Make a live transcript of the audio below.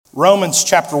Romans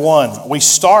chapter 1. We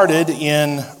started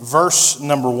in verse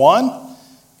number 1,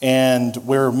 and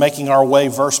we're making our way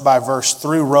verse by verse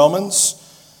through Romans.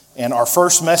 And our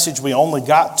first message, we only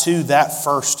got to that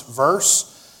first verse.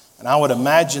 And I would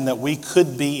imagine that we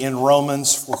could be in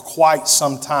Romans for quite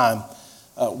some time.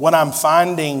 What I'm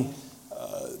finding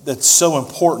that's so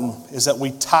important is that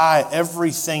we tie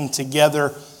everything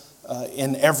together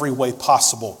in every way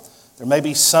possible. There may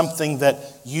be something that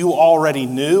you already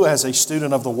knew as a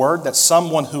student of the Word that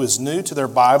someone who is new to their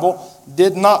Bible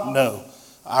did not know.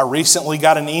 I recently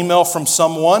got an email from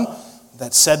someone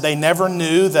that said they never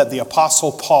knew that the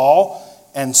Apostle Paul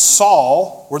and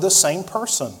Saul were the same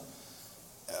person.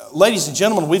 Ladies and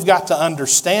gentlemen, we've got to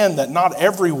understand that not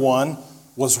everyone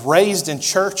was raised in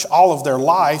church all of their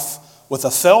life with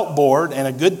a felt board and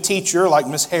a good teacher like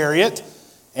Miss Harriet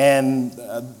and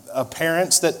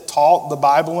parents that taught the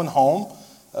Bible in home.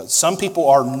 Some people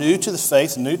are new to the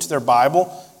faith, new to their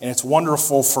Bible, and it's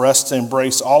wonderful for us to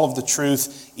embrace all of the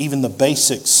truth, even the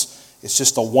basics. It's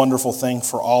just a wonderful thing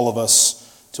for all of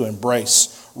us to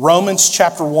embrace. Romans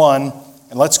chapter 1,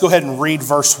 and let's go ahead and read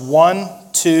verse 1,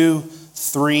 2,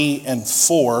 3, and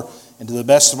 4. And to the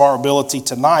best of our ability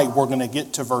tonight, we're going to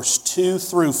get to verse 2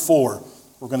 through 4.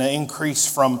 We're going to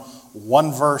increase from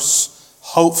one verse,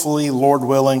 hopefully, Lord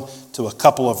willing, to a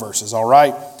couple of verses, all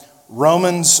right?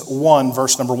 Romans 1,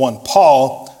 verse number 1.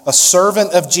 Paul, a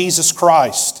servant of Jesus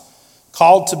Christ,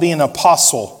 called to be an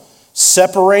apostle,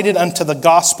 separated unto the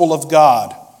gospel of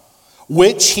God,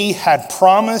 which he had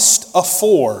promised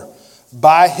afore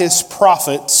by his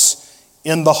prophets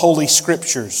in the Holy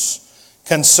Scriptures,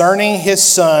 concerning his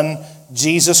Son,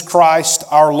 Jesus Christ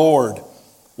our Lord,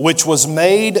 which was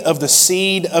made of the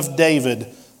seed of David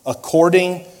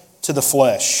according to the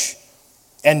flesh,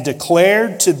 and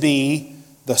declared to be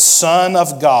the Son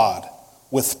of God,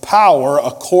 with power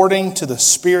according to the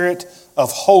Spirit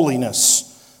of holiness,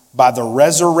 by the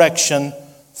resurrection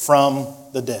from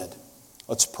the dead.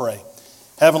 Let's pray.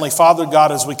 Heavenly Father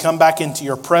God, as we come back into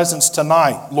your presence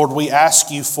tonight, Lord, we ask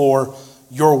you for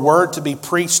your word to be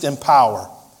preached in power.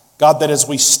 God, that as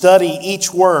we study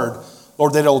each word,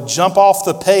 Lord, that it'll jump off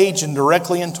the page and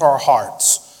directly into our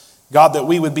hearts. God, that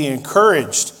we would be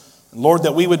encouraged. Lord,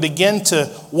 that we would begin to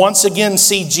once again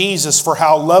see Jesus for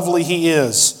how lovely he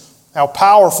is, how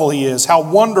powerful he is, how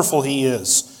wonderful he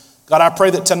is. God, I pray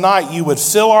that tonight you would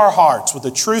fill our hearts with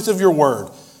the truth of your word.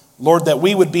 Lord, that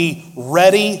we would be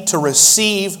ready to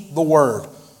receive the word.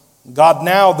 God,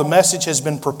 now the message has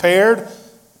been prepared.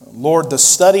 Lord, the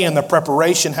study and the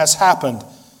preparation has happened.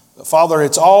 But Father,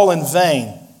 it's all in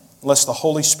vain unless the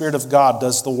Holy Spirit of God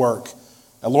does the work.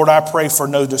 Now, Lord, I pray for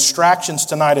no distractions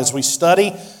tonight as we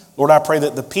study. Lord, I pray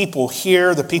that the people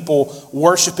here, the people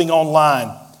worshiping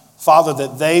online, Father,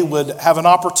 that they would have an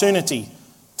opportunity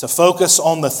to focus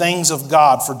on the things of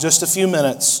God for just a few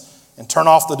minutes and turn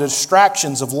off the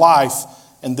distractions of life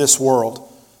in this world.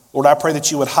 Lord, I pray that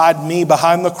you would hide me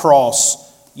behind the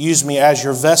cross, use me as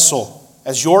your vessel,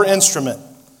 as your instrument.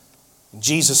 In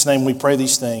Jesus' name we pray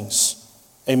these things.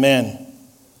 Amen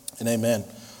and amen.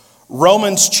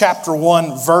 Romans chapter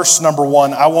 1, verse number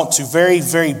 1. I want to very,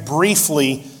 very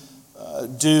briefly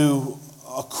do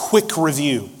a quick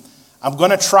review. I'm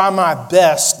going to try my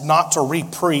best not to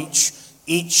re-preach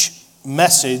each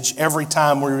message every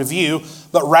time we review,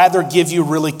 but rather give you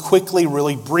really quickly,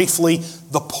 really briefly,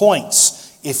 the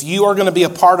points. If you are going to be a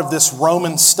part of this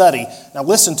Roman study, now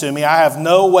listen to me, I have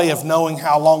no way of knowing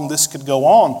how long this could go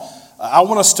on. I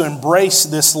want us to embrace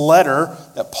this letter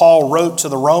that Paul wrote to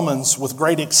the Romans with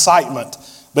great excitement,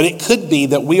 but it could be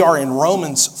that we are in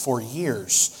Romans for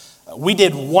years. We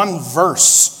did one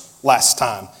verse last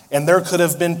time, and there could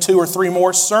have been 2 or 3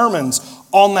 more sermons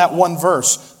on that one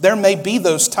verse. There may be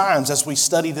those times as we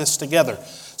study this together.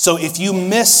 So if you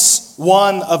miss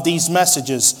one of these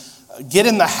messages, get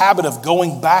in the habit of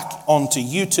going back onto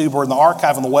YouTube or in the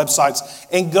archive on the websites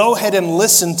and go ahead and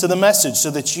listen to the message so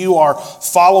that you are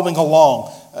following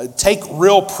along. Take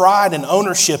real pride and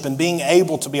ownership in being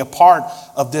able to be a part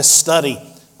of this study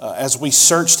as we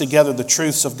search together the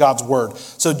truths of God's Word.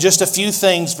 So just a few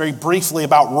things very briefly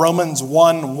about Romans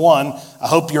 1:1. I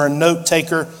hope you're a note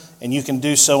taker and you can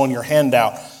do so on your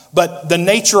handout. But the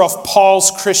nature of Paul's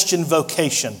Christian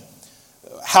vocation,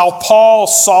 how Paul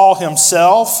saw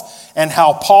himself and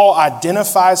how Paul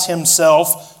identifies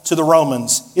himself to the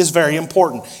Romans is very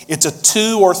important. It's a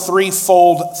 2 or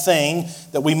 3-fold thing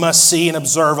that we must see and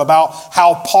observe about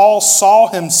how Paul saw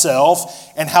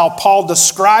himself and how Paul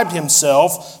described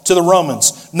himself to the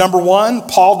Romans. Number 1,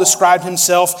 Paul described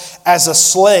himself as a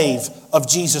slave of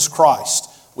Jesus Christ.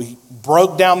 We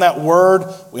broke down that word.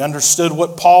 We understood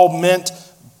what Paul meant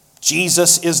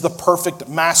Jesus is the perfect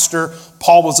master.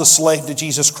 Paul was a slave to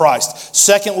Jesus Christ.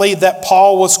 Secondly, that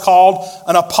Paul was called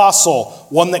an apostle,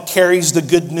 one that carries the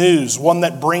good news, one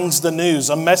that brings the news,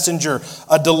 a messenger,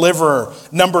 a deliverer.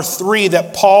 Number 3,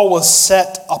 that Paul was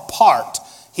set apart.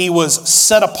 He was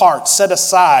set apart, set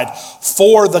aside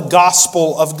for the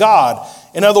gospel of God.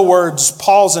 In other words,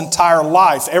 Paul's entire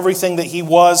life, everything that he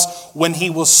was when he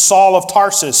was Saul of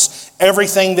Tarsus,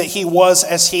 everything that he was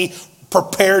as he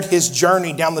prepared his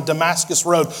journey down the Damascus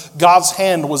road, God's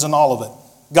hand was in all of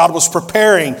it. God was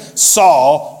preparing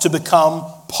Saul to become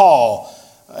Paul.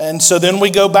 And so then we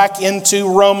go back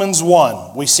into Romans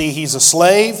 1. We see he's a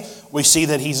slave. We see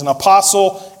that he's an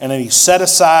apostle and that he's set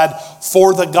aside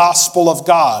for the gospel of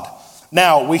God.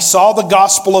 Now, we saw the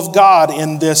gospel of God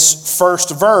in this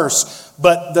first verse,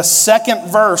 but the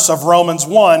second verse of Romans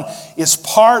 1 is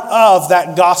part of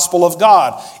that gospel of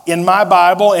God. In my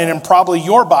Bible and in probably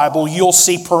your Bible, you'll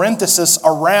see parentheses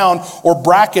around or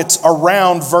brackets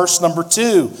around verse number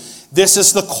 2. This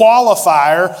is the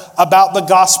qualifier about the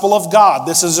gospel of God.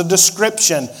 This is a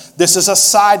description. This is a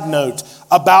side note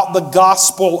about the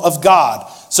gospel of God.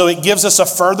 So it gives us a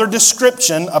further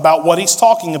description about what he's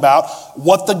talking about,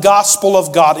 what the gospel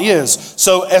of God is.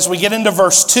 So as we get into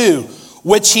verse 2,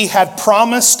 which he had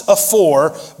promised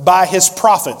afore by his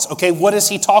prophets. Okay, what is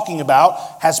he talking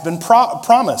about? Has been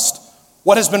promised.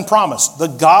 What has been promised? The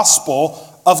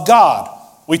gospel of God.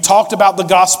 We talked about the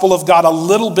gospel of God a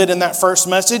little bit in that first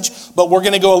message, but we're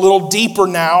going to go a little deeper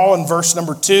now in verse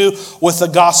number 2 with the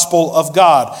gospel of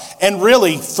God. And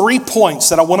really, 3 points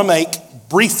that I want to make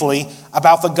briefly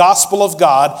about the gospel of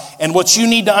God and what you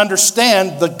need to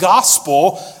understand. The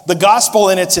gospel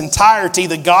in its entirety,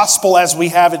 the gospel as we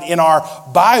have it in our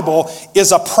Bible,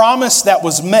 is a promise that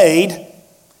was made,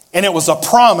 and it was a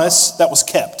promise that was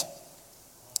kept.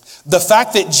 The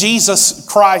fact that Jesus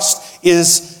Christ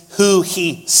is who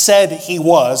he said he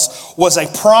was a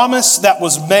promise that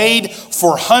was made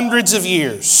for hundreds of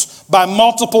years by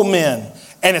multiple men,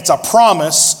 and it's a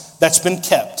promise that's been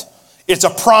kept. It's a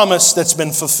promise that's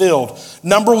been fulfilled.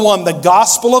 Number 1, the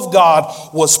gospel of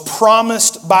God was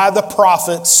promised by the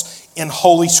prophets in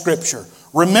Holy Scripture.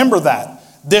 Remember that.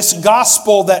 This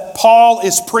gospel that Paul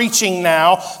is preaching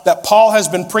now, that Paul has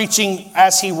been preaching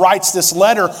as he writes this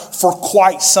letter for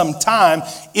quite some time,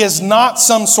 is not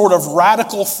some sort of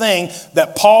radical thing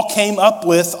that Paul came up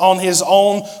with on his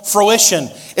own fruition.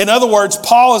 In other words,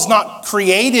 Paul has not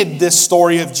created this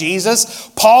story of Jesus.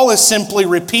 Paul is simply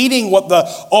repeating what the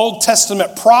Old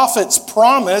Testament prophets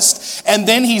promised, and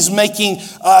then he's making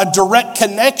a direct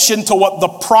connection to what the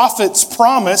prophets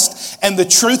promised and the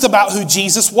truth about who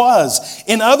Jesus was.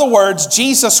 In other words,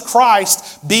 Jesus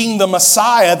Christ being the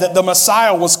Messiah, that the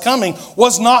Messiah was coming,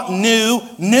 was not new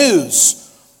news.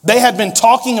 They had been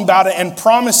talking about it and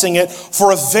promising it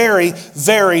for a very,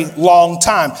 very long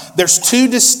time. There's 2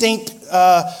 distinct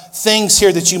things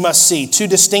here that you must see, 2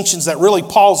 distinctions that really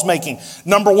Paul's making.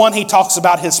 Number 1, he talks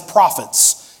about his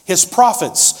prophets. His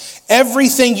prophets.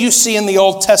 Everything you see in the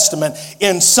Old Testament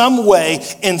in some way,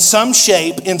 in some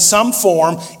shape, in some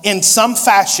form, in some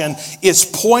fashion is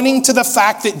pointing to the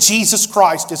fact that Jesus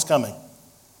Christ is coming.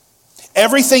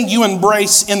 Everything you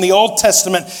embrace in the Old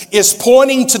Testament is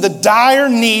pointing to the dire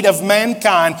need of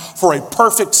mankind for a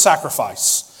perfect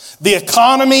sacrifice. The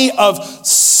economy of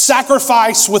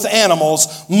sacrifice with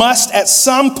animals must at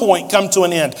some point come to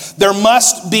an end. There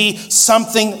must be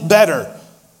something better.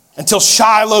 Until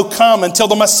Shiloh come, until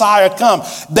the Messiah come.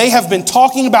 They have been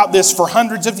talking about this for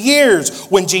hundreds of years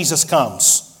when Jesus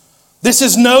comes. This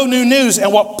is no new news,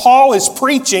 and what Paul is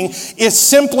preaching is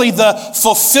simply the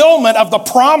fulfillment of the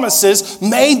promises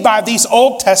made by these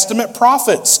Old Testament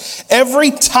prophets. Every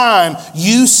time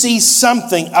you see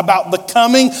something about the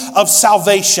coming of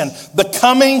salvation, the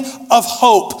coming of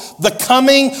hope, the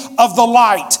coming of the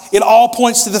light, it all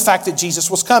points to the fact that Jesus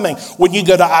was coming. When you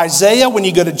go to Isaiah, when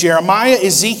you go to Jeremiah,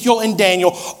 Ezekiel, and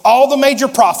Daniel, all the major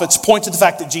prophets point to the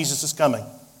fact that Jesus is coming.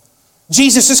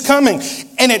 Jesus is coming,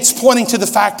 and it's pointing to the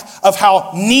fact of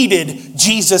how needed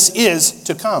Jesus is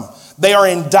to come. They are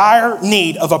in dire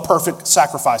need of a perfect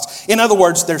sacrifice. In other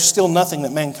words, there's still nothing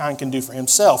that mankind can do for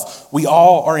himself. We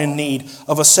all are in need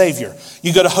of a Savior.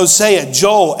 You go to Hosea,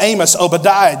 Joel, Amos,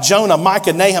 Obadiah, Jonah,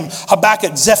 Micah, Nahum,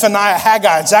 Habakkuk, Zephaniah,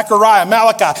 Haggai, Zechariah,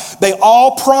 Malachi. They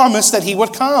all promised that he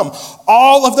would come.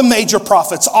 All of the major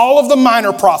prophets, all of the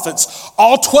minor prophets,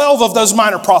 all 12 of those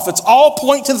minor prophets, all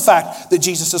point to the fact that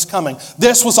Jesus is coming.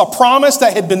 This was a promise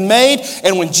that had been made,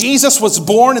 and when Jesus was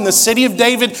born in the city of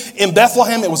David in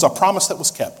Bethlehem, it was a promise that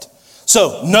was kept.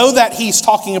 So know that he's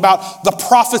talking about the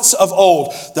prophets of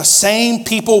old, the same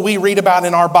people we read about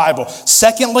in our Bible.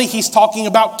 Secondly, he's talking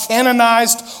about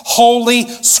canonized holy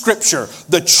scripture,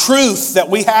 the truth that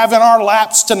we have in our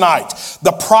laps tonight.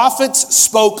 The prophets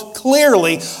spoke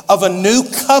clearly of a new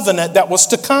covenant that was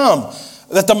to come,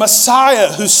 that the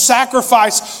Messiah whose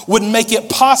sacrifice would make it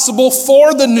possible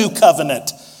for the new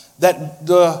covenant, that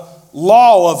the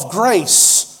law of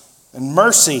grace and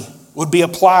mercy would be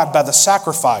applied by the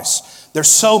sacrifice. There's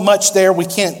so much there, we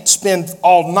can't spend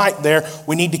all night there.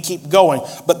 We need to keep going.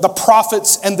 But the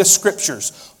prophets and the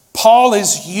scriptures, Paul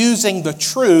is using the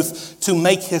truth to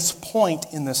make his point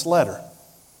in this letter.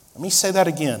 Let me say that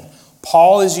again.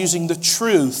 Paul is using the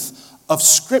truth of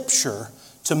scripture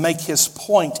to make his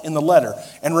point in the letter.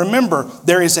 And remember,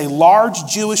 there is a large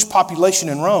Jewish population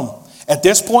in Rome. At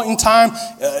this point in time,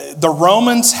 the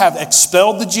Romans have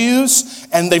expelled the Jews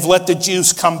and they've let the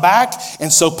Jews come back.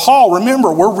 And so Paul,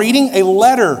 remember, we're reading a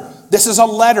letter. This is a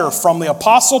letter from the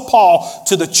Apostle Paul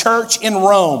to the church in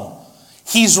Rome.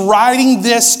 He's writing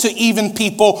this to even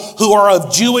people who are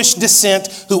of Jewish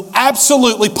descent, who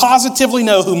absolutely, positively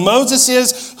know who Moses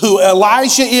is, who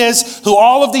Elijah is, who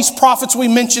all of these prophets we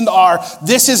mentioned are.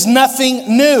 This is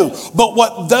nothing new. But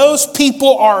what those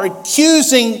people are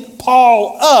accusing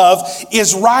Paul of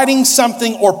is writing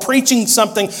something or preaching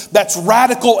something that's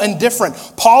radical and different.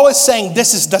 Paul is saying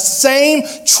this is the same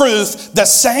truth, the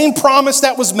same promise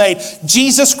that was made.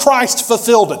 Jesus Christ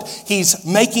fulfilled it. He's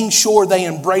making sure they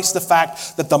embrace the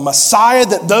fact that the Messiah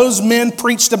that those men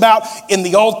preached about in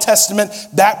the Old Testament,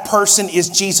 that person is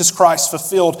Jesus Christ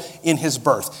fulfilled in his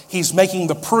birth. He's making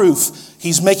the proof.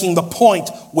 He's making the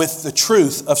point with the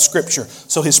truth of Scripture.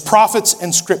 So his prophets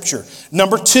and Scripture.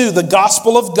 Number two, the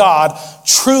gospel of God,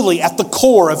 truly at the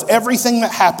core of everything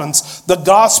that happens, the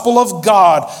gospel of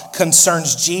God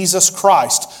concerns Jesus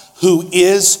Christ, who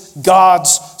is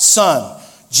God's Son.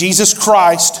 Jesus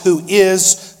Christ, who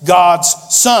is God's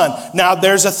Son. Now,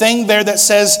 there's a thing there that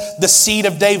says the seed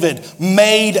of David,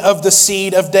 made of the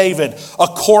seed of David,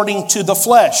 according to the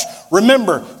flesh.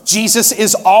 Remember, Jesus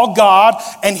is all God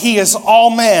and he is all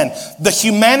man. The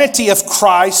humanity of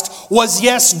Christ was,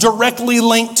 yes, directly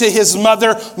linked to his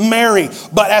mother, Mary.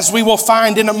 But as we will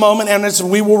find in a moment and as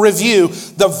we will review,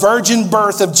 the virgin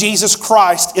birth of Jesus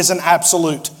Christ is an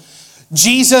absolute.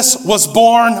 Jesus was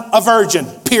born a virgin,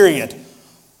 period.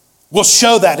 We'll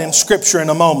show that in Scripture in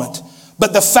a moment.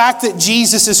 But the fact that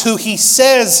Jesus is who he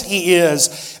says he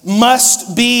is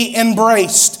must be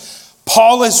embraced.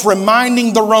 Paul is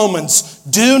reminding the Romans,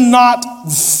 do not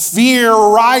veer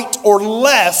right or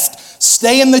left.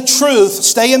 Stay in the truth.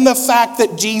 Stay in the fact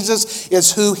that Jesus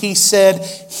is who he said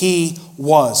he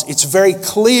was. It's very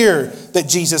clear that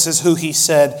Jesus is who he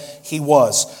said he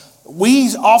was. We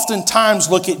oftentimes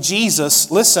look at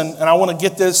Jesus, listen, and I want to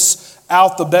get this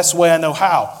out the best way I know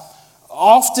how.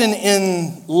 Often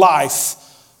in life,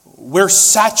 we're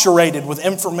saturated with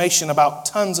information about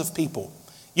tons of people.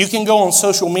 You can go on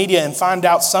social media and find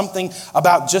out something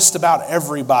about just about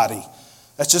everybody.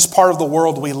 That's just part of the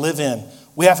world we live in.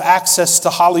 We have access to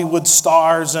Hollywood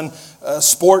stars and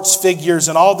sports figures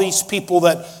and all these people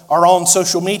that are on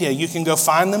social media. You can go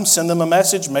find them, send them a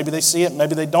message. Maybe they see it,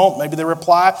 maybe they don't. Maybe they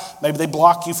reply. Maybe they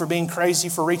block you for being crazy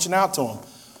for reaching out to them.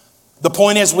 The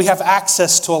point is, we have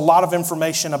access to a lot of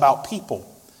information about people.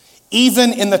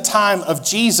 Even in the time of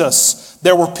Jesus,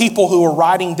 there were people who were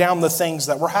writing down the things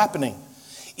that were happening.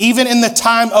 Even in the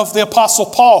time of the Apostle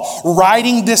Paul,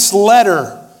 writing this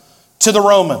letter to the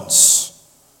Romans,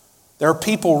 there are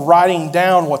people writing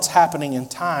down what's happening in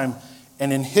time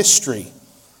and in history.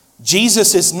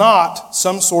 Jesus is not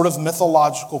some sort of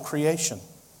mythological creation.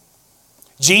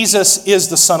 Jesus is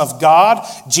the Son of God.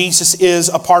 Jesus is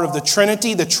a part of the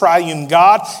Trinity, the triune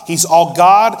God. He's all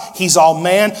God. He's all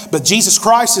man. But Jesus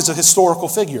Christ is a historical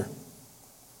figure.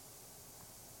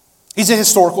 He's a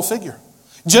historical figure.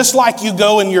 Just like you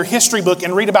go in your history book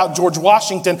and read about George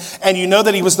Washington and you know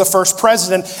that he was the first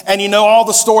president and you know all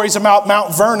the stories about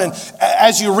Mount Vernon.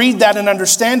 As you read that and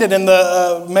understand it,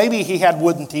 and maybe he had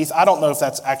wooden teeth. I don't know if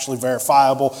that's actually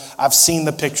verifiable. I've seen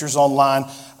the pictures online.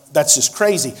 That's just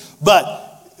crazy. But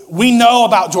we know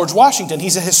about George Washington.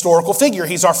 He's a historical figure.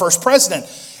 He's our first president.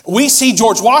 We see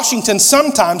George Washington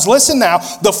sometimes, listen now,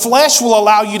 the flesh will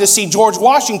allow you to see George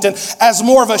Washington as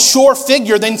more of a sure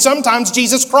figure than sometimes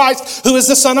Jesus Christ, who is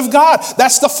the Son of God.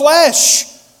 That's the flesh.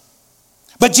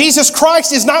 But Jesus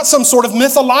Christ is not some sort of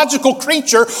mythological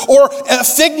creature or a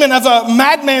figment of a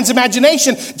madman's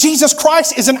imagination. Jesus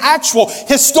Christ is an actual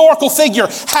historical figure.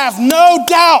 Have no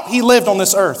doubt he lived on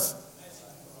this earth.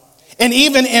 And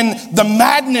even in the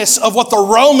madness of what the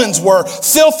Romans were,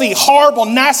 filthy, horrible,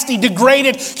 nasty,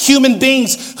 degraded human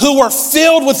beings who were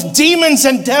filled with demons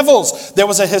and devils, there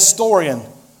was a historian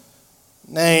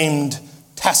named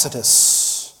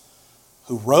Tacitus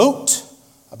who wrote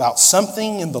about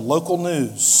something in the local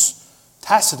news.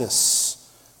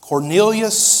 Tacitus,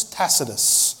 Cornelius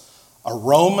Tacitus, a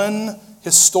Roman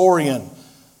historian.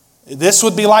 This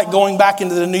would be like going back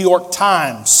into the New York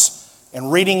Times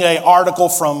and reading an article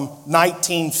from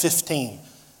 1915,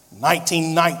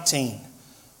 1919.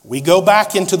 We go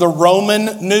back into the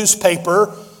Roman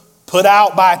newspaper put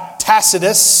out by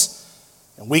Tacitus,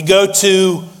 and we go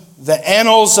to the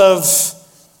Annals of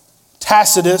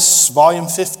Tacitus, volume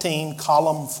 15,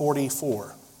 column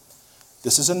 44.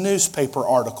 This is a newspaper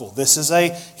article. This is a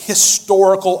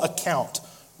historical account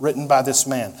written by this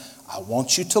man. I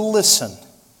want you to listen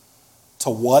to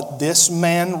what this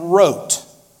man wrote.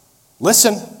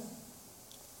 Listen,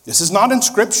 this is not in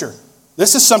Scripture.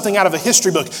 This is something out of a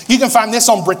history book. You can find this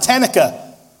on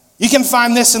Britannica. You can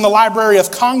find this in the Library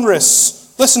of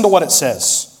Congress. Listen to what it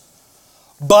says.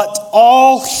 But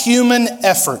all human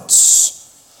efforts,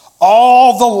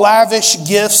 all the lavish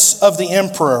gifts of the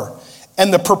emperor,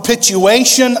 and the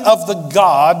perpetuation of the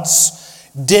gods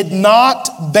did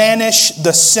not banish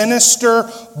the sinister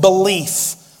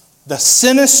belief. The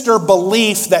sinister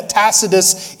belief that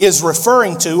Tacitus is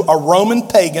referring to, a Roman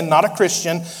pagan, not a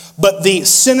Christian, but the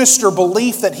sinister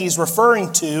belief that he's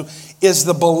referring to is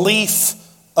the belief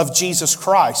of Jesus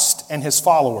Christ and his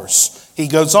followers. He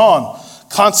goes on,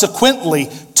 consequently,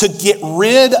 to get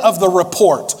rid of the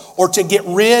report or to get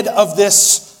rid of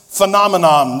this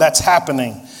phenomenon that's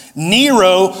happening,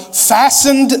 Nero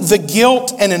fastened the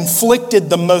guilt and inflicted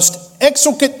the most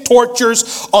exquisite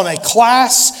tortures on a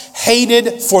class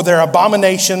hated for their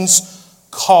abominations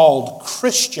called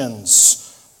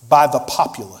Christians by the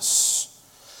populace.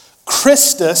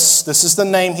 Christus, this is the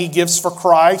name he gives for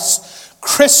Christ,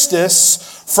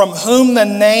 Christus, from whom the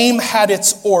name had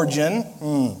its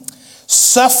origin,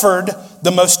 suffered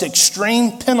the most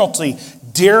extreme penalty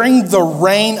during the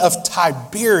reign of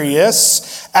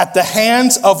Tiberius at the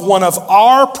hands of one of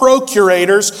our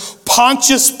procurators,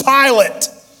 Pontius Pilate.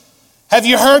 Have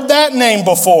you heard that name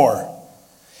before?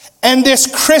 And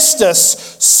this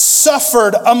Christus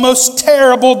suffered a most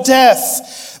terrible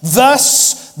death.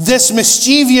 Thus, this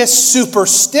mischievous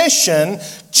superstition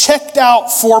checked out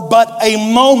for but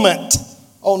a moment.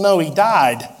 Oh no, he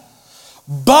died.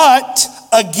 But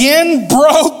again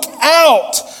broke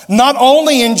out, not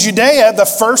only in Judea, the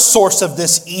first source of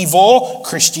this evil,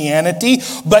 Christianity,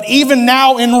 but even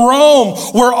now in Rome,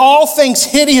 where all things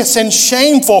hideous and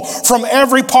shameful from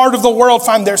every part of the world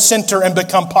find their center and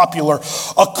become popular.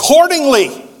 Accordingly,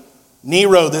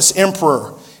 Nero, this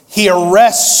emperor, he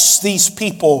arrests these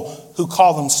people who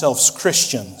call themselves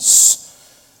Christians.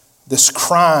 This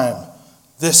crime,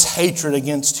 this hatred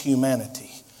against humanity.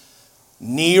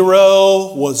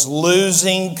 Nero was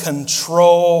losing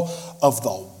control of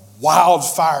the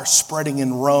wildfire spreading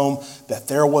in Rome, that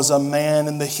there was a man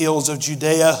in the hills of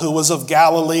Judea who was of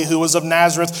Galilee, who was of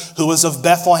Nazareth, who was of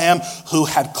Bethlehem, who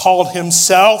had called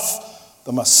himself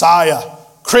the Messiah,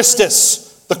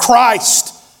 Christus, the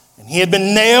Christ. And he had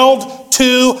been nailed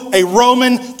to a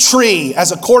Roman tree,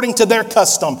 as according to their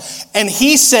custom. And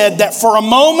he said that for a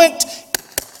moment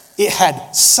it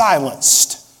had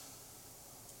silenced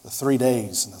the 3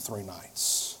 days and the 3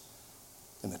 nights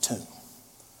in the tomb.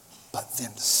 But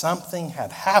then something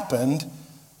had happened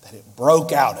that it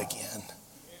broke out again,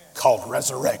 called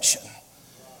resurrection.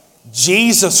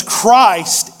 Jesus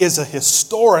Christ is a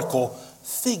historical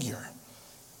figure.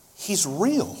 He's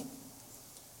real.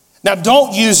 Now,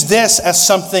 don't use this as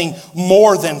something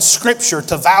more than Scripture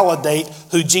to validate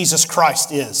who Jesus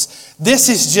Christ is. This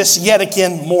is just yet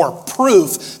again more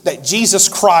proof that Jesus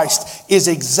Christ is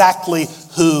exactly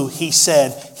who he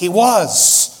said he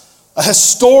was. A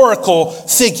historical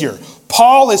figure.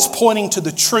 Paul is pointing to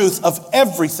the truth of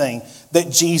everything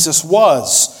that Jesus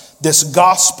was. This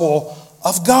gospel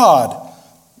of God.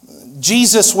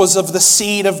 Jesus was of the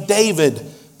seed of David.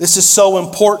 This is so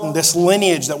important, this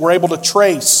lineage that we're able to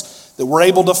trace, that we're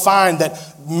able to find, that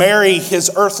Mary,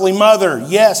 his earthly mother,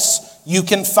 yes, you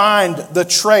can find the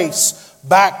trace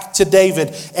back to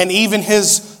David. And even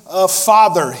his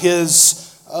father,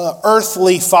 his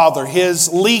earthly father,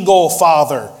 his legal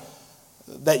father,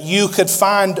 that you could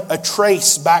find a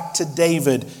trace back to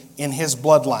David in his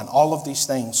bloodline. All of these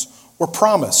things were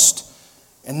promised.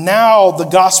 And now the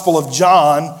Gospel of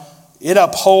John, it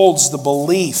upholds the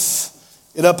belief.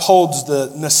 It upholds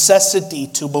the necessity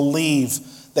to believe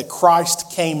that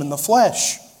Christ came in the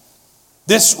flesh.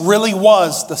 This really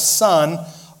was the Son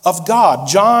of God.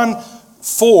 John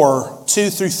 4, 2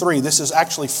 through 3. This is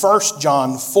actually 1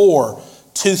 John 4,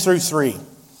 2 through 3.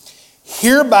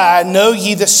 Hereby know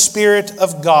ye the Spirit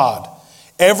of God.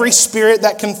 Every spirit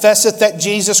that confesseth that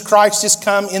Jesus Christ is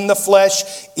come in the flesh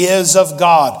is of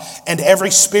God. And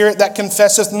every spirit that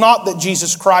confesseth not that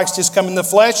Jesus Christ is come in the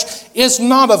flesh is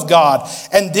not of God.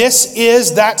 And this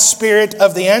is that spirit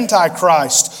of the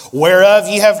Antichrist, whereof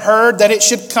ye have heard that it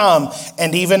should come,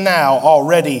 and even now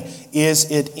already is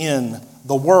it in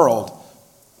the world.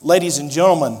 Ladies and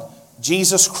gentlemen,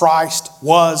 Jesus Christ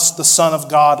was the Son of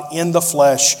God in the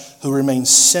flesh, who remained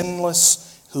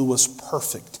sinless, who was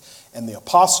perfect. And the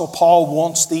Apostle Paul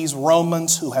wants these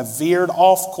Romans who have veered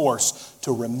off course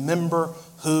to remember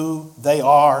who they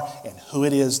are and who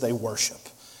it is they worship.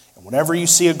 And whenever you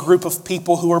see a group of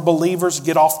people who are believers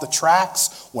get off the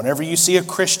tracks, whenever you see a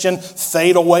Christian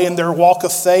fade away in their walk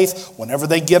of faith, whenever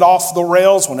they get off the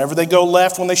rails, whenever they go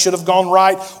left when they should have gone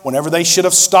right, whenever they should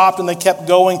have stopped and they kept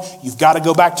going, you've got to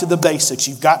go back to the basics.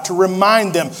 You've got to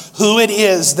remind them who it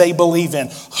is they believe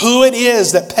in, who it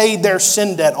is that paid their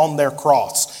sin debt on their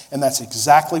cross. And that's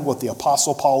exactly what the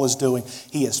Apostle Paul is doing.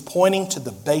 He is pointing to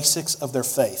the basics of their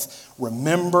faith.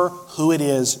 Remember who it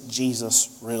is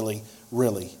Jesus really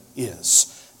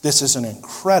is. This is an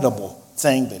incredible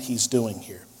thing that he's doing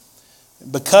here.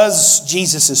 Because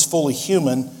Jesus is fully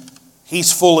human,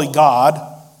 he's fully God.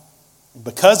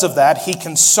 Because of that, he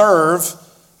can serve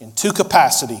in two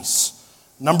capacities.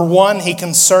 Number one, he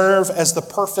can serve as the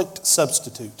perfect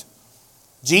substitute.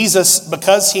 Jesus,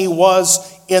 because he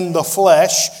was in the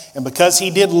flesh and because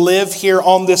he did live here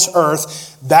on this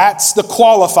earth, that's the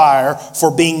qualifier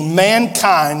for being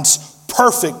mankind's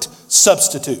perfect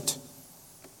substitute.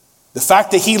 The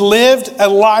fact that he lived a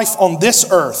life on this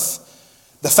earth,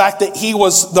 the fact that he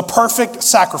was the perfect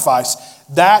sacrifice,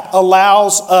 that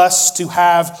allows us to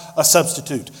have a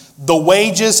substitute. The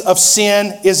wages of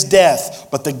sin is death,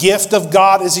 but the gift of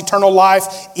God is eternal life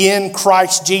in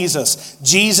Christ Jesus.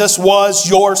 Jesus was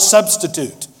your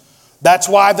substitute. That's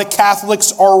why the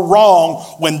Catholics are wrong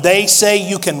when they say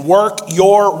you can work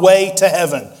your way to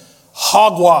heaven.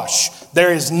 Hogwash.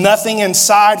 There is nothing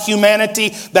inside humanity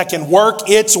that can work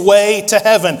its way to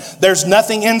heaven. There's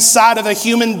nothing inside of a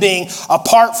human being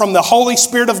apart from the Holy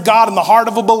Spirit of God in the heart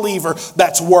of a believer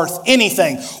that's worth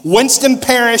anything. Winston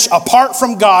Parrish apart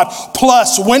from God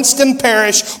plus Winston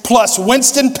Parrish plus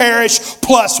Winston Parrish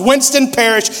plus Winston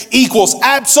Parrish equals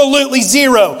absolutely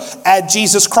zero. Add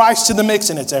Jesus Christ to the mix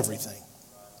and it's everything.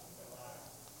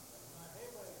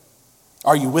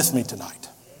 Are you with me tonight?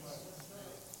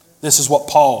 This is what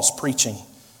Paul's preaching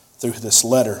through this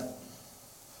letter.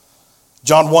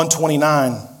 John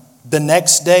 1:29. The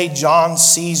next day John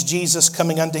sees Jesus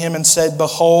coming unto him and said,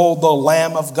 Behold, the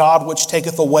Lamb of God, which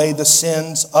taketh away the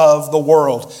sins of the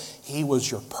world. He was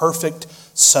your perfect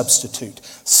substitute.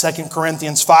 2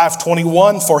 Corinthians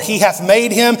 5:21. For he hath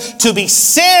made him to be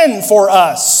sin for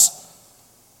us.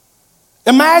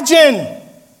 Imagine.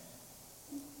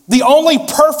 The only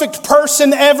perfect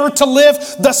person ever to live,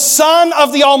 the Son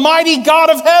of the Almighty God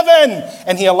of heaven.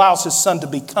 And he allows his Son to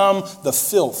become the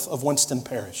filth of Winston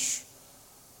Parrish.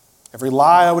 Every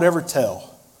lie I would ever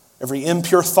tell, every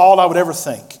impure thought I would ever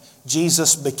think,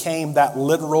 Jesus became that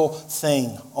literal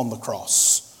thing on the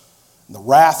cross. And the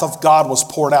wrath of God was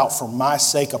poured out for my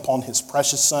sake upon his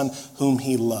precious Son, whom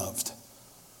he loved.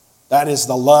 That is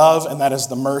the love, and that is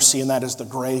the mercy, and that is the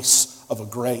grace of a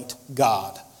great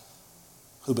God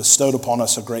who bestowed upon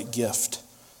us a great gift.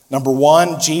 Number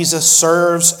one, Jesus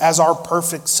serves as our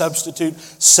perfect substitute.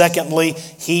 Secondly,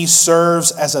 he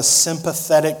serves as a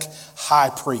sympathetic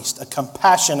high priest, a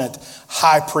compassionate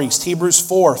high priest. Hebrews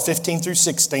 4:15 through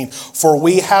 16. For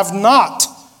we have not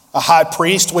a high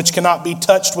priest which cannot be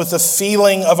touched with the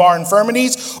feeling of our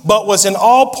infirmities, but was in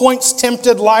all points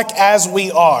tempted like as we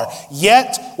are,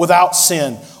 yet without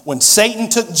sin. When Satan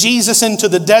took Jesus into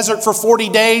the desert for 40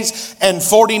 days and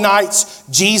 40 nights,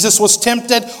 Jesus was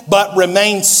tempted but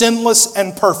remained sinless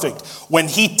and perfect. When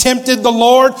he tempted the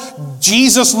Lord,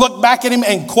 Jesus looked back at him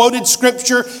and quoted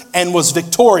scripture and was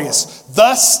victorious,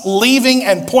 thus leaving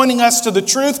and pointing us to the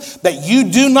truth that you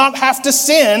do not have to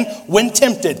sin when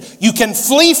tempted. You can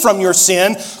flee from your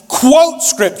sin, quote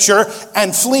scripture,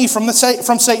 and flee from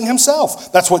Satan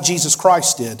himself. That's what Jesus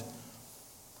Christ did.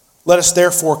 Let us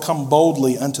therefore come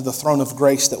boldly unto the throne of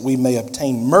grace that we may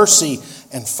obtain mercy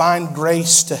and find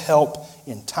grace to help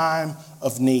in time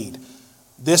of need.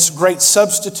 This great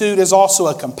substitute is also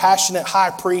a compassionate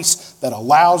high priest that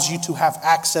allows you to have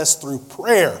access through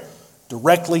prayer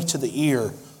directly to the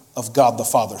ear of God the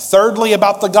Father. Thirdly,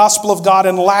 about the gospel of God,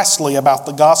 and lastly, about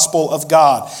the gospel of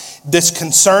God. This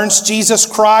concerns Jesus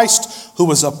Christ, who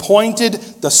was appointed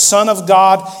the Son of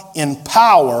God in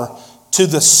power to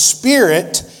the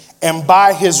Spirit and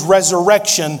by his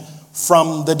resurrection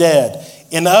from the dead.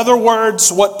 In other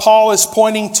words, what Paul is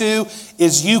pointing to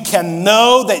is you can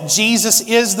know that Jesus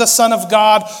is the Son of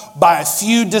God by a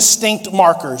few distinct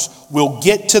markers. We'll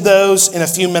get to those in a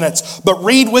few minutes. But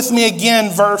read with me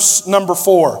again verse number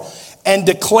 4. And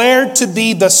declared to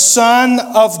be the Son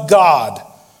of God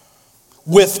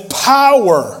with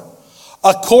power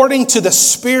according to the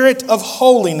Spirit of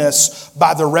holiness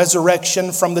by the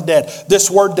resurrection from the dead. This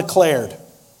word declared,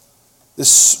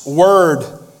 this word,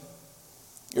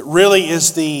 it really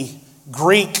is the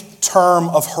Greek term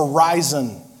of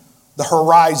horizon, the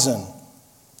horizon.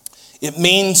 It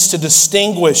means to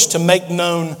distinguish, to make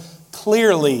known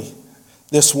clearly,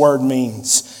 this word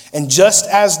means. And just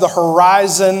as the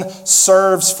horizon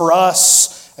serves for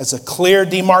us as a clear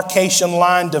demarcation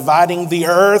line dividing the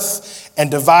earth and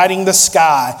dividing the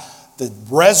sky, the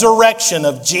resurrection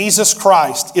of Jesus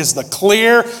Christ is the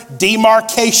clear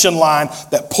demarcation line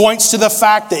that points to the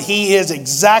fact that he is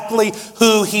exactly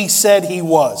who he said he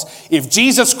was. If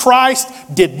Jesus Christ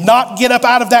did not get up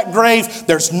out of that grave,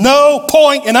 there's no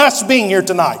point in us being here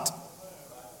tonight.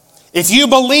 If you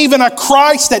believe in a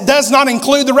Christ that does not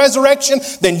include the resurrection,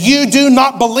 then you do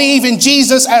not believe in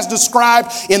Jesus as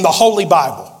described in the Holy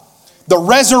Bible. The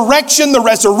resurrection, the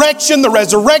resurrection, the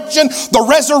resurrection, the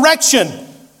resurrection.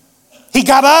 He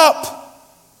got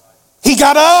up. He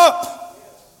got up.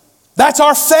 That's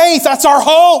our faith. That's our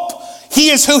hope. He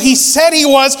is who he said he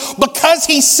was because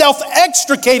he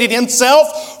self-extricated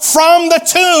himself from the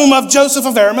tomb of Joseph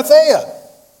of Arimathea.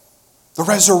 The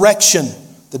resurrection,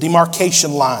 the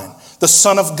demarcation line, the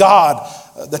Son of God,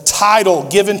 the title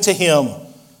given to him.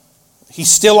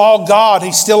 He's still all God.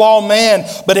 He's still all man,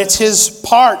 but it's his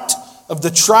part of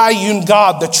the triune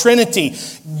God, the Trinity.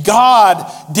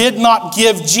 God did not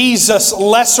give Jesus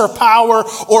lesser power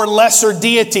or lesser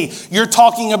deity. You're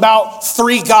talking about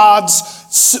three gods,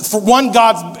 one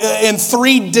God in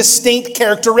three distinct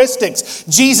characteristics.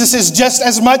 Jesus is just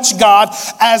as much God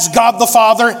as God the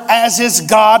Father, as is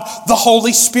God the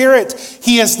Holy Spirit.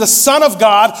 He is the Son of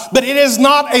God, but it is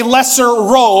not a lesser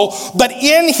role. But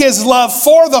in his love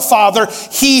for the Father,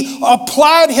 he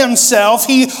applied himself,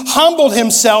 he humbled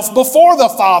himself before the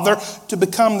Father to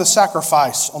become the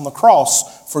sacrifice on the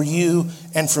cross for you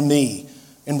and for me,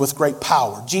 and with great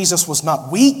power. Jesus was not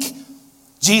weak.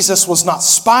 Jesus was not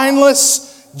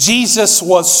spineless. Jesus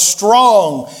was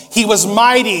strong. He was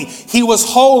mighty. He was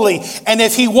holy. And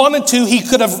if he wanted to, he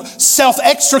could have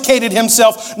self-extricated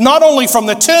himself not only from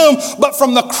the tomb, but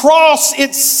from the cross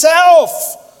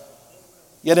itself.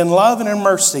 Yet in love and in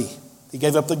mercy, he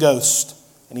gave up the ghost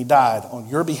and he died on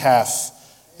your behalf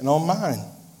and on mine.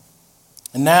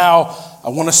 And now I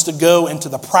want us to go into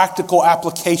the practical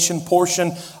application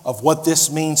portion of what this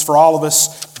means for all of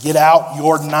us. Get out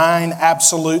your 9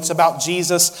 absolutes about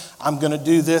Jesus. I'm going to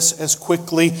do this as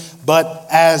quickly but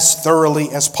as thoroughly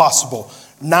as possible.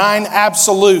 9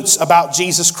 absolutes about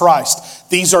Jesus Christ.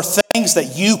 These are things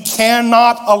that you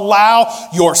cannot allow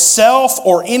yourself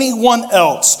or anyone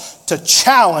else to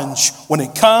challenge when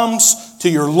it comes to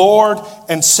your Lord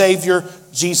and Savior,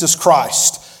 Jesus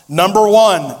Christ. Number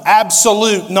 1,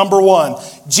 absolute number 1.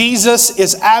 Jesus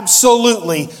is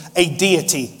absolutely a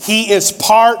deity. He is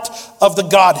part of the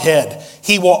Godhead.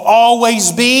 He will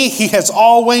always be. He has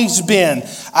always been.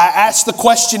 I asked the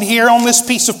question here on this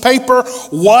piece of paper,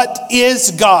 what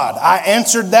is God? I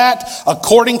answered that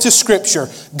according to Scripture.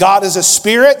 God is a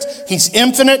spirit. He's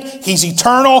infinite. He's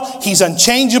eternal. He's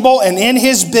unchangeable. And in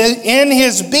his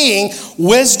being,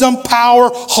 wisdom, power,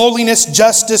 holiness,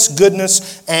 justice,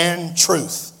 goodness, and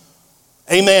truth.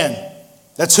 Amen.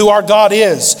 That's who our God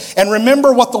is. And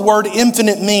remember what the word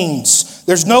infinite means.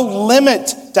 There's no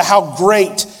limit to how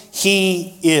great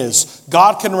he is.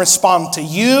 God can respond to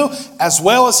you as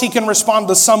well as he can respond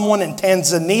to someone in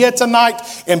Tanzania tonight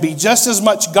and be just as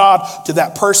much God to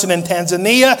that person in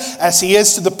Tanzania as he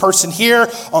is to the person here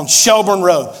on Shelburne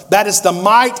Road. That is the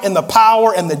might and the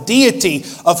power and the deity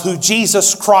of who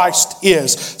Jesus Christ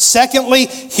is. Secondly,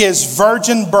 his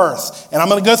virgin birth. And I'm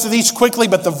going to go through these quickly,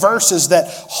 but the verses that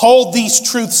hold these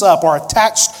truths up are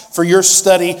attached for your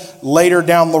study later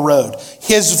down the road.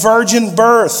 His virgin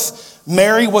birth.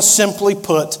 Mary was simply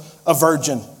put a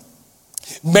virgin.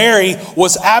 Mary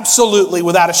was absolutely,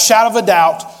 without a shadow of a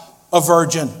doubt, a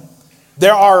virgin.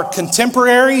 There are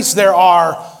contemporaries, there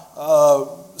are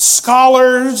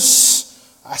scholars,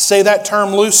 I say that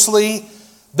term loosely.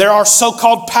 There are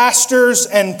so-called pastors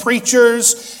and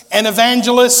preachers and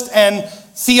evangelists and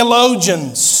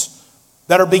theologians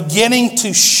that are beginning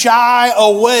to shy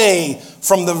away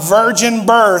from the virgin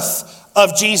birth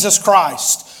of Jesus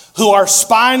Christ, who are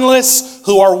spineless,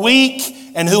 who are weak,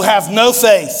 and who have no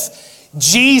faith.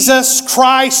 Jesus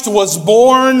Christ was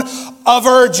born a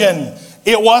virgin.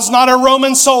 It was not a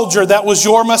Roman soldier that was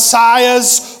your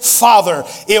Messiah's father.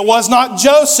 It was not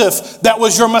Joseph that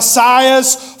was your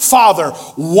Messiah's father.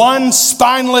 One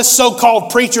spineless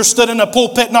so-called preacher stood in a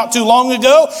pulpit not too long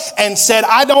ago and said,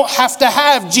 I don't have to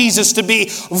have Jesus to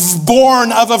be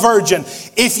born of a virgin.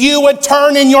 If you would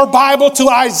turn in your Bible to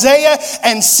Isaiah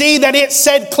and see that it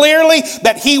said clearly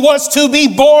that he was to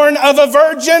be born of a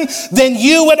virgin, then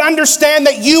you would understand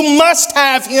that you must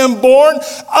have him born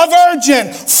a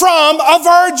virgin from a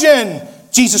virgin.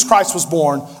 Jesus Christ was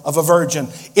born of a virgin.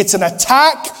 It's an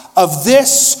attack of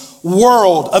this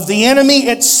world, of the enemy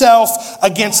itself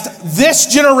against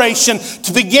this generation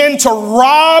to begin to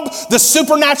rob the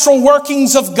supernatural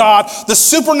workings of God, the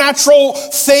supernatural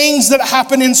things that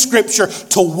happen in Scripture,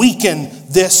 to weaken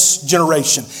this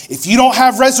generation. If you don't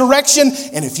have resurrection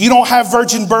and if you don't have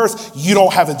virgin birth, you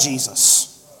don't have a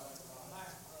Jesus.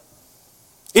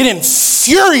 It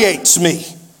infuriates me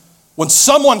when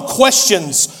someone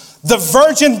questions the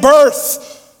virgin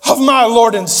birth of my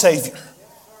Lord and Savior.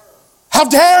 How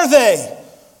dare they?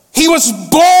 He was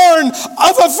born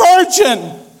of a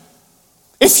virgin.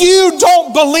 If you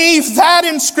don't believe that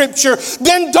in Scripture,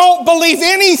 then don't believe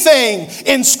anything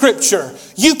in Scripture.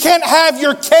 You can't have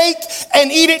your cake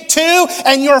and eat it too,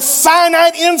 and your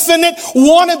finite, infinite,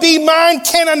 wannabe mind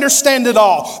can't understand it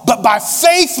all. But by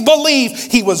faith believe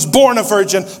he was born a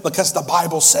virgin because the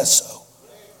Bible says so.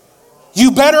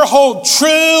 You better hold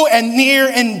true and near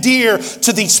and dear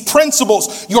to these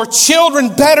principles. Your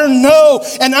children better know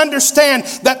and understand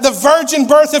that the virgin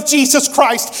birth of Jesus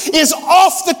Christ is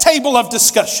off the table of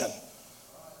discussion.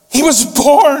 He was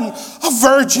born a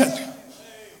virgin.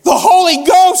 The Holy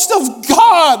Ghost of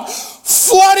God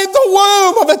flooded the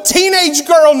womb of a teenage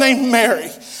girl named Mary.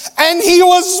 And he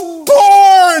was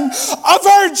born a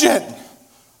virgin.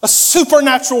 A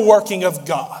supernatural working of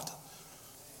God.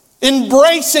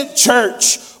 Embrace it,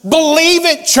 church. Believe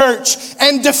it, church.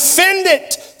 And defend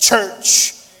it,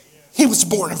 church. He was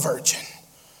born a virgin.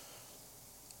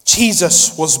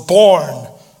 Jesus was born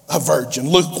a virgin.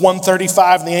 Luke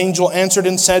 1:35, the angel answered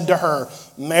and said to her,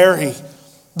 Mary,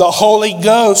 the Holy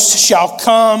Ghost shall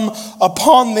come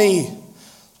upon thee.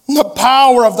 The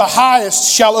power of the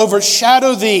highest shall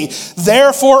overshadow thee.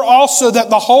 Therefore also that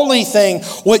the holy thing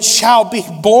which shall be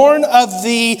born of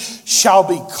thee shall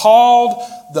be called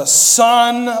the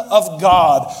Son of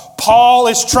God. Paul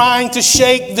is trying to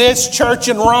shake this church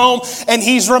in Rome, and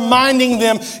he's reminding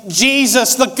them,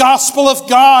 Jesus, the gospel of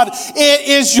God, it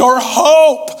is your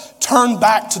hope. Turn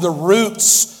back to the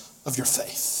roots of your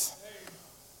faith.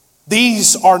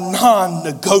 These are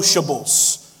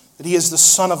non-negotiables. That he is the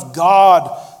Son of God,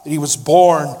 that he was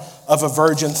born of a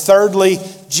virgin. Thirdly,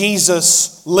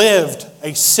 Jesus lived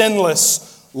a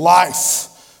sinless life.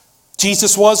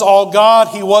 Jesus was all God,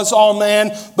 he was all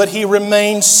man, but he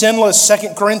remained sinless.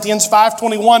 2 Corinthians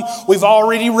 5:21, we've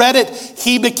already read it.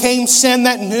 He became sin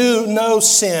that knew no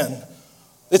sin.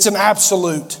 It's an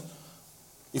absolute.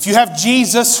 If you have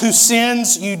Jesus who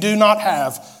sins, you do not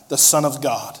have the Son of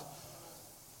God.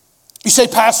 You say,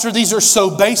 Pastor, these are so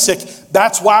basic.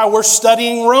 That's why we're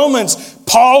studying Romans.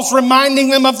 Paul's reminding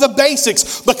them of the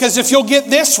basics, because if you'll get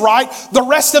this right, the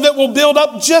rest of it will build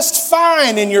up just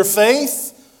fine in your faith.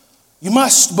 You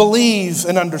must believe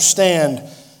and understand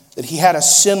that he had a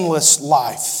sinless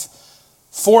life.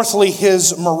 Fourthly,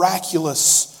 his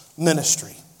miraculous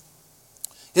ministry.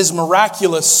 His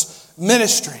miraculous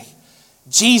ministry.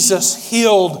 Jesus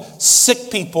healed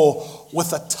sick people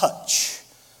with a touch.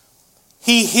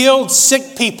 He healed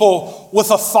sick people with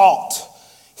a thought.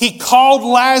 He called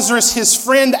Lazarus, his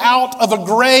friend, out of a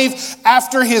grave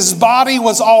after his body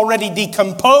was already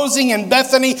decomposing in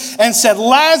Bethany and said,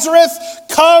 Lazarus,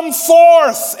 come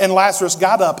forth. And Lazarus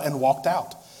got up and walked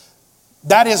out.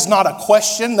 That is not a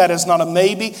question. That is not a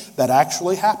maybe. That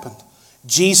actually happened.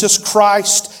 Jesus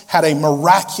Christ had a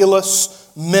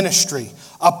miraculous ministry,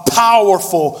 a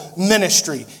powerful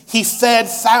ministry. He fed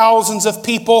thousands of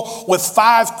people with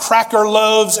 5 cracker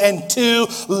loaves and 2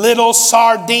 little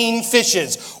sardine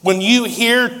fishes. When you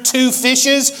hear 2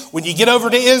 fishes, when you get over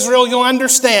to Israel, you'll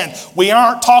understand. We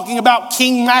aren't talking about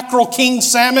king mackerel, king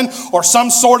salmon, or some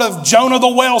sort of Jonah the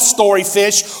whale story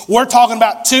fish. We're talking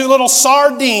about 2 little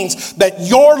sardines that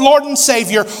your Lord and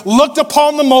Savior looked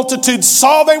upon the multitude,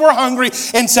 saw they were hungry,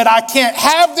 and said, I can't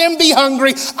have them be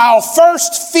hungry. I'll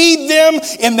first feed them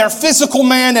in their physical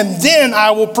man, and then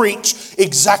I will preach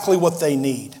exactly what they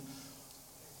need.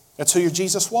 That's who your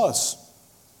Jesus was.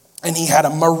 And he had a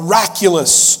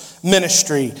miraculous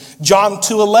ministry. John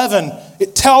 2:11,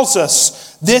 it tells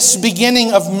us this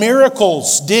beginning of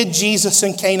miracles did Jesus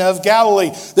in Cana of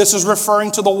Galilee. This is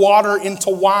referring to the water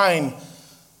into wine.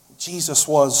 Jesus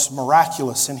was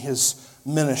miraculous in his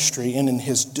ministry and in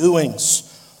his doings.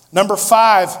 Number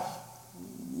 5,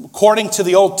 according to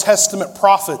the Old Testament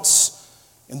prophets,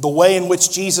 in the way in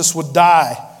which Jesus would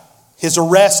die, his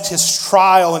arrest, his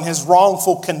trial, and his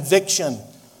wrongful conviction,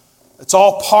 it's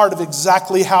all part of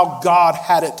exactly how God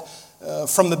had it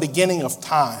from the beginning of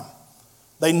time.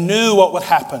 They knew what would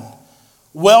happen.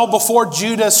 Well before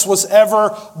Judas was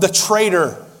ever the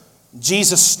traitor,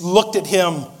 Jesus looked at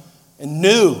him and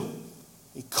knew.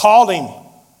 He called him.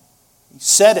 He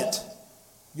said it.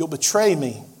 You'll betray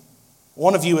me.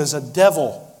 One of you is a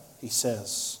devil, he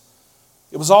says.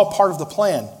 It was all part of the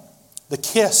plan. The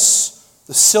kiss,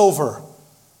 the silver,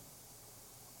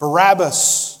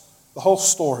 Barabbas, the whole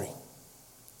story.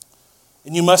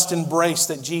 And you must embrace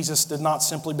that Jesus did not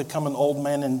simply become an old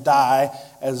man and die,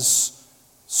 as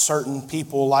certain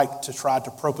people like to try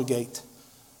to propagate.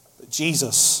 But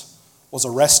Jesus was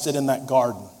arrested in that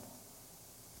garden.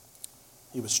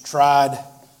 He was tried,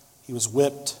 he was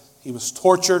whipped, he was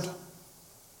tortured, and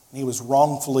he was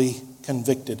wrongfully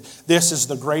convicted. This is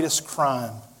the greatest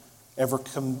crime ever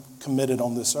committed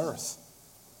on this earth.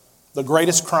 The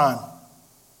greatest crime,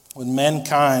 when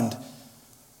mankind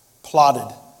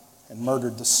plotted and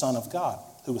murdered the Son of God,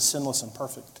 who was sinless and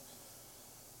perfect.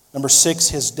 Number 6,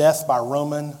 his death by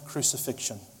Roman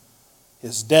crucifixion.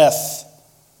 His death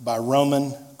by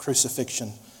Roman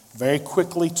crucifixion. Very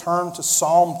quickly turn to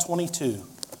Psalm 22.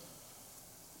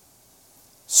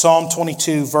 Psalm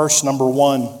 22, verse number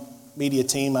 1. Media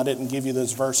team, I didn't give you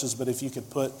those verses, but if you could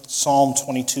put Psalm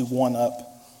 22:1 up.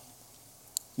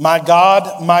 My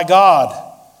God,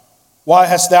 why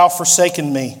hast thou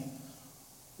forsaken me?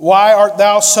 Why art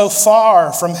thou so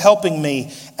far from helping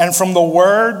me and from the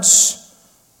words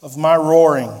of my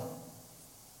roaring?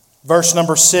 Verse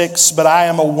number 6, but I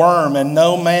am a worm and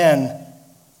no man,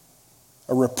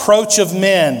 a reproach of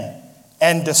men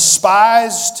and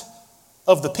despised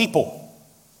of the people.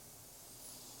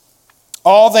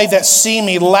 All they that see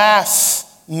me laugh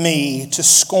me to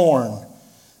scorn.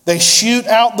 They shoot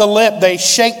out the lip, they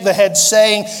shake the head,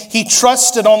 saying, he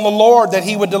trusted on the Lord that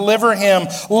he would deliver him.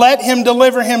 Let him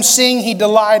deliver him, seeing he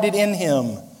delighted in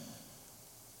him.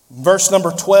 Verse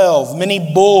number 12, many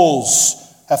bulls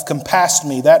have compassed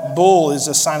me. That bull is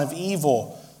a sign of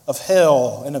evil, of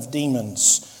hell, and of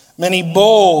demons. Many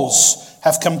bulls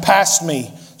have compassed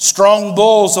me. Strong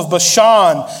bulls of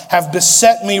Bashan have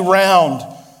beset me round.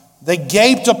 They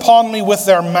gaped upon me with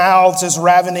their mouths as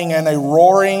ravening and a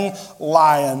roaring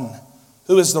lion.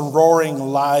 Who is the roaring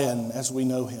lion as we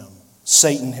know him?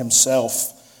 Satan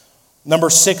himself. Number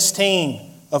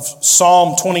 16 of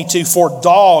Psalm 22. For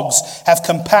dogs have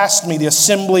compassed me, the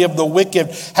assembly of the wicked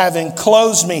have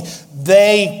enclosed me.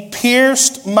 They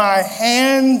pierced my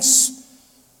hands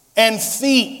and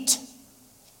feet.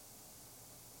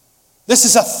 This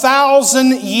is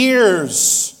 1,000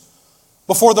 years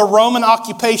before the Roman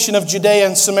occupation of Judea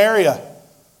and Samaria.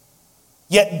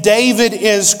 Yet David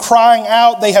is crying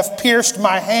out, they have pierced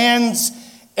my hands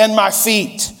and my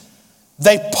feet.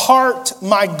 They part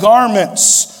my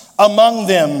garments among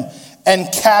them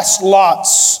and cast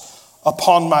lots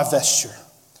upon my vesture.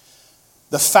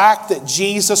 The fact that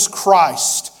Jesus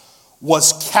Christ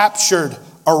was captured,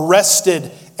 arrested,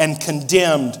 and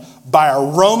condemned by a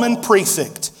Roman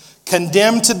prefect,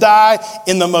 condemned to die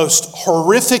in the most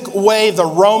horrific way the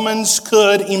Romans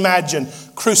could imagine,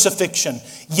 crucifixion.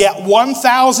 Yet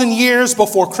 1,000 years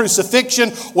before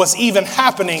crucifixion was even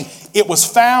happening, it was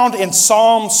found in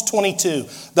Psalms 22.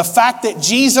 The fact that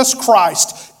Jesus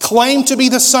Christ claimed to be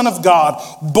the Son of God,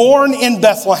 born in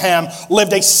Bethlehem,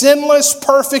 lived a sinless,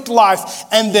 perfect life,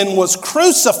 and then was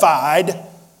crucified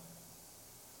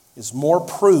is more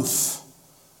proof,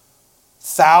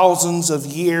 thousands of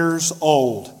years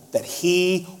old, that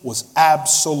he was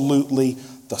absolutely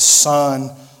the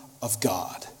Son of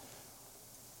God.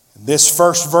 In this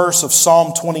first verse of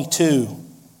Psalm 22,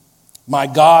 my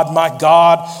God,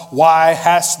 why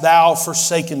hast thou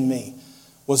forsaken me?"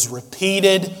 was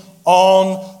repeated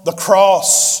on the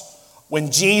cross. When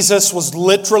Jesus was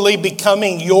literally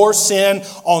becoming your sin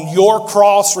on your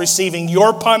cross, receiving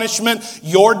your punishment,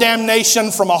 your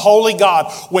damnation from a holy God.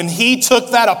 When he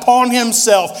took that upon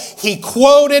himself, he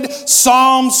quoted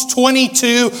Psalms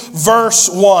 22 verse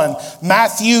 1,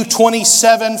 Matthew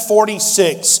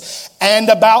 27:46. And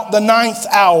about the 9th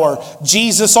hour,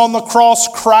 Jesus on the cross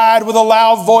cried with a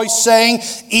loud voice saying,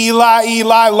 "Eli,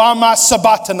 Eli, lama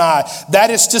sabachthani."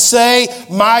 That is to say,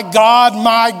 my God,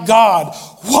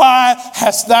 why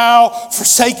hast thou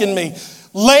forsaken me?"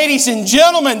 Ladies and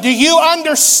gentlemen, do you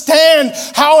understand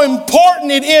how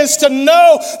important it is to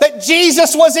know that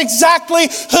Jesus was exactly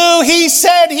who He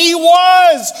said He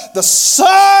was? The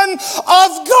Son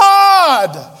of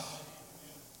God.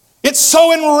 It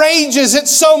so enrages, it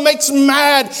so makes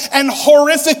mad and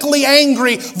horrifically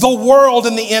angry the world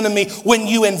and the enemy when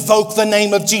you invoke the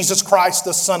name of Jesus Christ,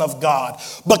 the Son of God.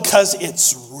 Because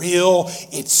it's real,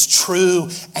 it's true,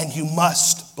 and you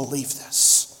must believe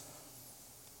this.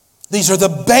 These are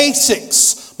the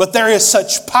basics, but there is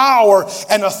such power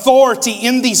and authority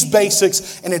in these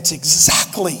basics, and it's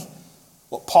exactly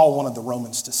what Paul wanted the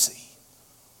Romans to see.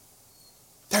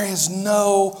 There is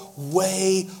no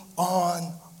way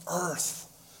on earth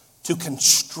to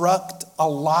construct a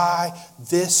lie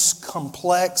this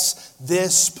complex,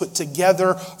 this put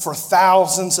together for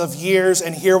thousands of years.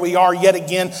 And here we are yet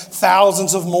again,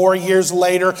 thousands of more years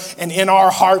later. And in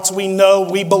our hearts, we know,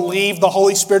 we believe the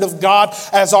Holy Spirit of God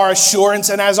as our assurance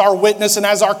and as our witness and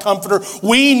as our comforter.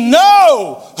 We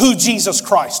know who Jesus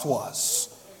Christ was.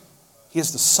 He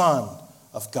is the Son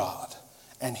of God.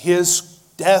 And His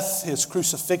death, His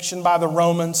crucifixion by the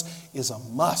Romans is a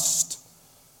must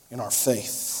in our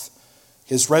faith.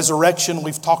 His resurrection,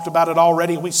 we've talked about it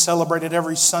already. We celebrate it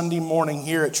every Sunday morning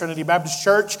here at Trinity Baptist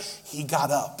Church. He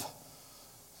got up.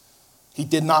 He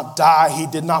did not die. He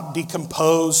did not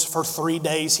decompose for 3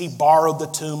 days. He borrowed the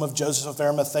tomb of Joseph of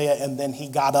Arimathea, and then He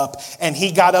got up. And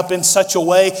He got up in such a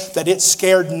way that it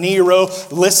scared Nero.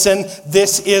 Listen,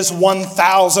 this is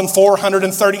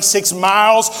 1,436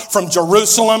 miles from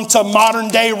Jerusalem to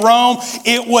modern-day Rome.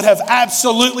 It would have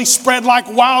absolutely spread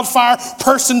like wildfire,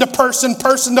 person to person,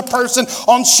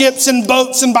 on ships and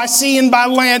boats and by sea and by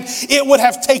land. It would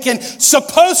have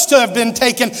supposed to have been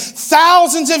taken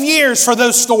thousands of years for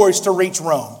those stories to reach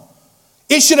Rome.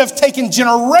 It should have taken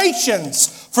generations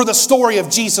for the story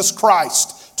of Jesus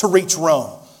Christ to reach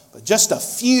Rome. But just a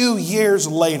few years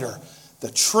later, the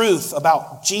truth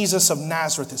about Jesus of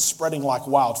Nazareth is spreading like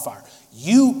wildfire.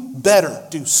 You better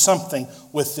do something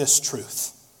with this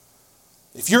truth.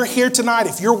 If you're here tonight,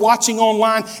 if you're watching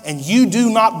online and you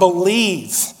do not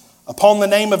believe upon the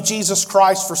name of Jesus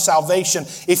Christ for salvation,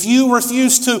 if you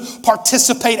refuse to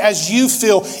participate as you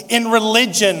feel in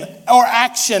religion or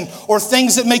action or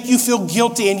things that make you feel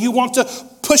guilty, and you want to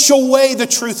push away the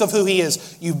truth of who He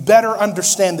is, you better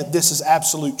understand that this is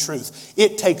absolute truth.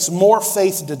 It takes more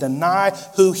faith to deny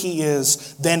who He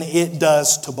is than it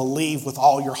does to believe with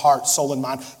all your heart, soul, and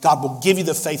mind. God will give you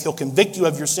the faith. He'll convict you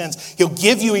of your sins. He'll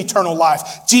give you eternal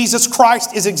life. Jesus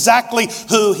Christ is exactly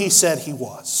who He said He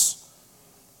was.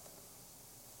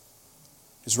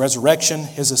 His resurrection,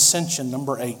 His ascension,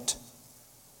 number 8.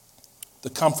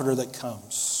 The Comforter that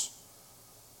comes.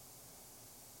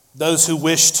 Those who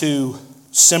wish to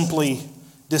simply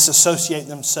disassociate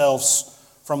themselves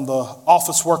from the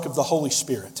office work of the Holy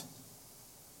Spirit,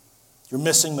 you're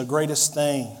missing the greatest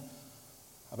thing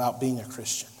about being a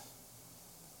Christian.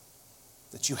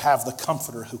 That you have the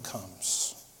Comforter who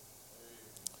comes,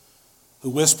 who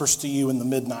whispers to you in the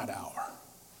midnight hour,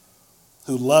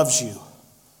 who loves you,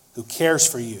 who cares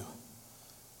for you,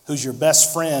 who's your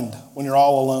best friend when you're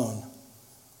all alone,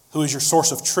 who is your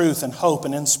source of truth and hope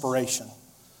and inspiration,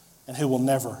 and who will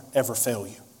never, ever fail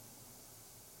you.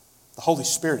 The Holy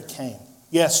Spirit came.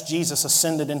 Yes, Jesus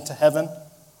ascended into heaven,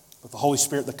 but the Holy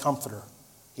Spirit, the Comforter,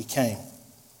 He came.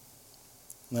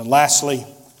 And then lastly,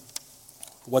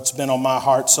 what's been on my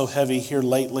heart so heavy here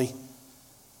lately,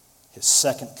 His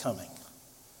second coming.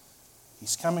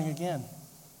 He's coming again.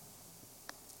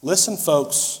 Listen,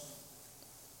 folks,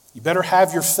 you better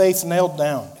have your faith nailed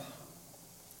down.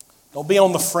 Don't be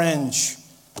on the fringe.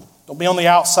 Don't be on the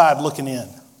outside looking in.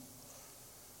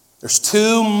 There's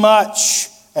too much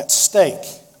at stake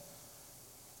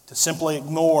to simply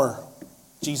ignore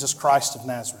Jesus Christ of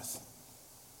Nazareth.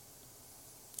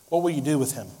 What will you do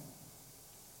with Him?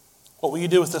 What will you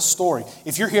do with this story?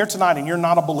 If you're here tonight and you're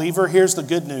not a believer, here's the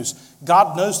good news.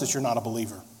 God knows that you're not a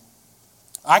believer.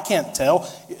 I can't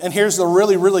tell. And here's the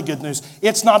really, really good news.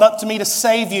 It's not up to me to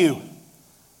save you.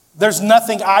 There's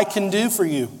nothing I can do for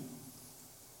you.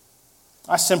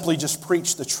 I simply just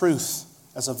preach the truth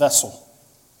as a vessel.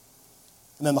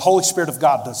 And then the Holy Spirit of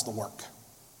God does the work.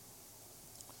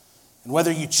 And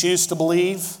whether you choose to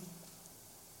believe,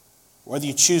 whether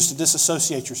you choose to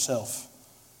disassociate yourself,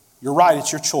 you're right,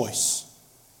 it's your choice.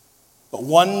 But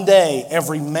one day,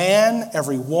 every man,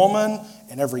 every woman,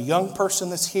 and every young person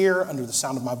that's here under the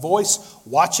sound of my voice,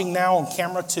 watching now on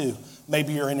camera too.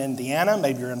 Maybe you're in Indiana,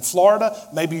 maybe you're in Florida,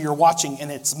 maybe you're watching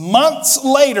and it's months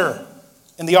later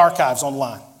in the archives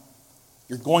online.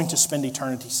 You're going to spend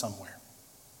eternity somewhere.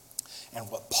 And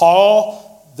what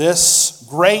Paul, this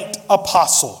great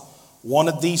apostle,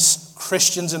 wanted these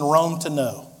Christians in Rome to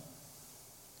know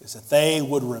is that they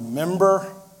would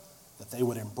remember, that they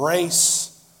would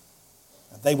embrace,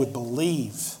 that they would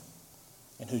believe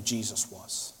in who Jesus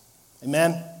was.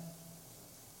 Amen?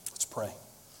 Let's pray.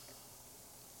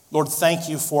 Lord, thank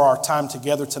you for our time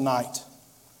together tonight.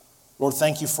 Lord,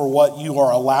 thank you for what you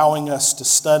are allowing us to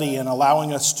study and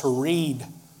allowing us to read.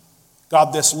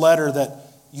 God, this letter that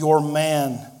your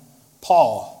man,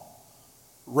 Paul,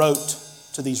 wrote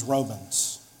to these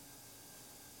Romans.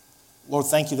 Lord,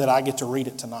 thank you that I get to read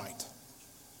it tonight.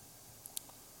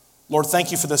 Lord,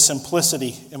 thank you for the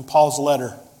simplicity in Paul's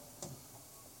letter,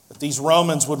 that these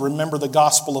Romans would remember the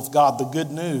gospel of God, the good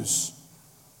news,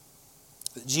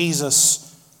 that Jesus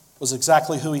was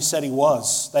exactly who he said he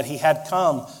was, that he had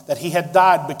come, that he had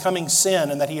died, becoming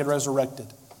sin, and that he had resurrected.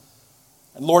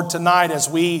 And Lord, tonight as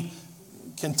we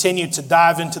continue to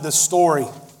dive into this story,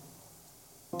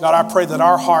 God, I pray that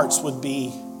our hearts would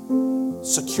be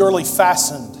securely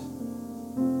fastened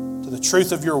to the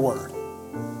truth of your word.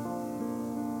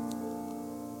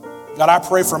 God, I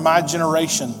pray for my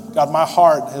generation. God, my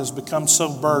heart has become so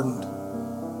burdened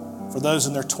for those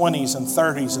in their 20s and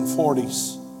 30s and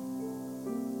 40s.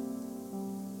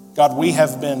 God, we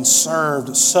have been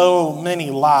served so many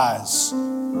lies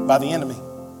by the enemy.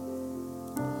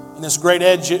 In this great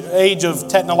age of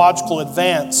technological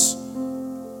advance,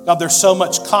 God, there's so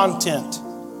much content,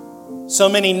 so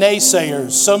many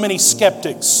naysayers, so many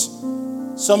skeptics,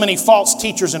 so many false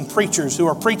teachers and preachers who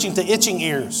are preaching to itching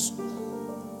ears.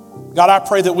 God, I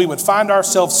pray that we would find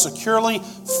ourselves securely,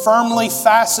 firmly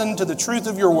fastened to the truth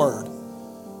of your word.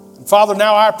 And Father,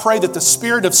 now I pray that the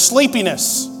spirit of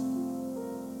sleepiness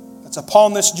that's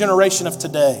upon this generation of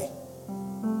today,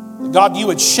 that God, you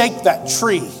would shake that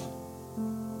tree,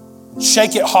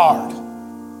 shake it hard.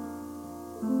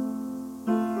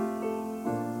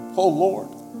 Oh Lord.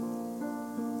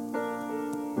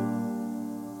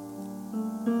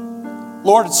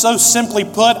 Lord, it's so simply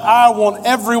put, I want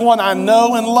everyone I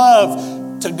know and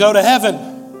love to go to heaven.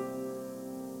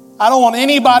 I don't want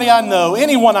anybody I know,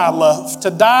 anyone I love,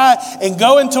 to die and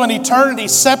go into an eternity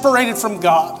separated from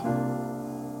God.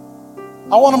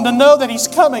 I want them to know that He's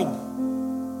coming.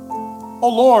 Oh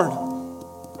Lord,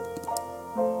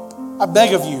 I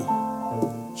beg of you,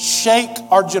 shake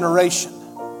our generation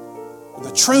with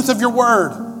the truth of your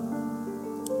word.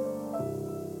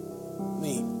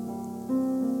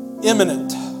 The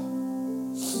imminent,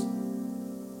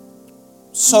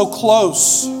 so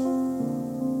close,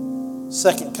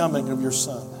 second coming of your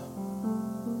Son.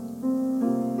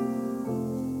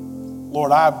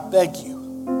 Lord, I beg you,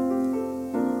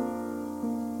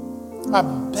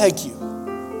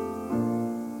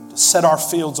 to set our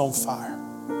fields on fire.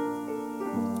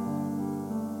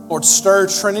 Lord, stir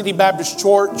Trinity Baptist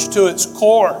Church to its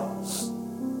core.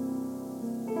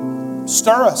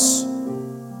 Stir us.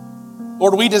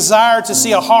 Lord, we desire to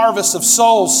see a harvest of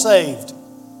souls saved.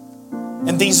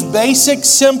 And these basic,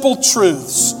 simple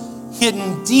truths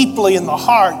hidden deeply in the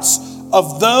hearts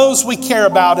of those we care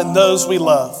about and those we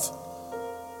love.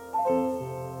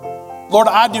 Lord,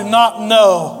 I do not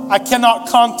know, I cannot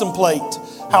contemplate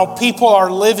how people are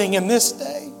living in this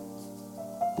day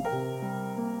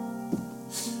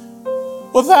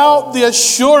without the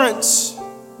assurance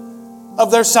of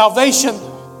their salvation,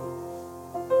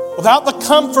 without the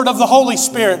comfort of the Holy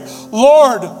Spirit.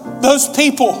 Lord, those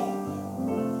people,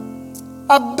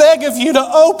 I beg of you to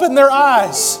open their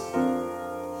eyes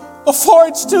before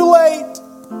it's too late.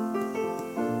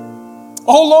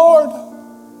 Oh Lord,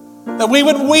 that we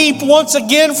would weep once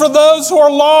again for those who are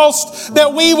lost,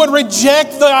 that we would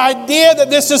reject the idea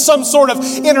that this is some sort of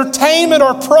entertainment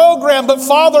or program, but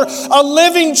Father, a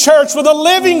living church with a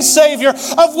living Savior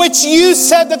of which you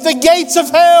said that the gates of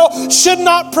hell should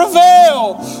not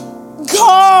prevail.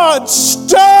 God,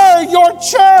 stir your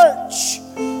church.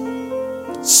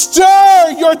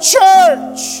 Stir your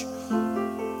church.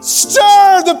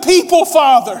 Stir the people,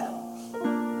 Father.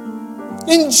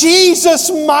 In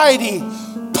Jesus' mighty,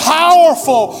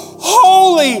 powerful,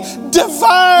 holy,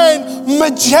 divine,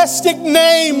 majestic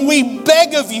name, we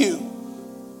beg of you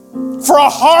for a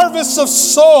harvest of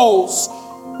souls,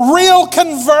 real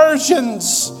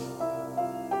conversions,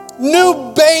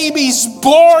 new babies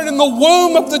born in the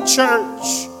womb of the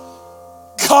church.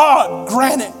 God,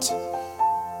 grant it.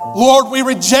 Lord, we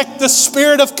reject the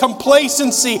spirit of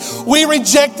complacency. We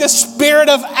reject the spirit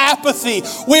of apathy.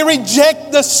 We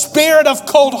reject the spirit of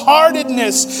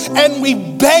cold-heartedness. And we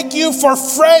beg you for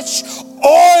fresh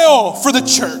oil for the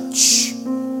church.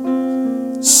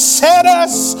 Set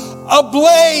us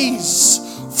ablaze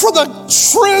for the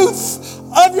truth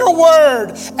of your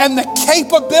word and the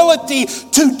capability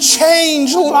to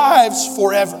change lives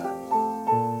forever.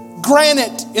 Grant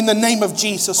it in the name of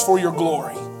Jesus for your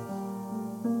glory.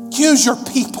 Use your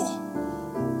people.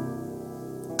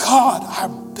 God, I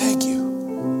beg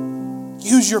you,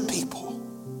 use your people.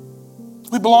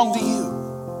 We belong to you.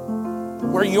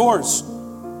 We're yours.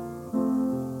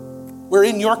 We're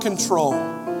in your control.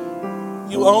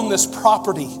 You own this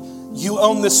property. You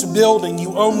own this building.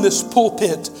 You own this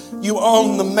pulpit. You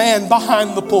own the man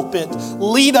behind the pulpit.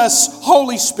 Lead us,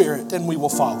 Holy Spirit, and we will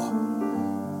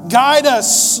follow. Guide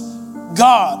us,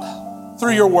 God,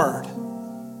 through your word,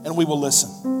 and we will listen.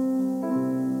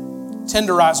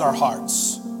 Tenderize our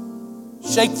hearts.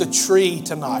 Shake the tree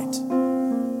tonight.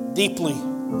 Deeply,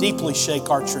 deeply shake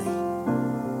our tree.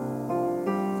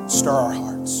 Stir our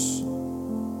hearts.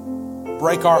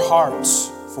 Break our hearts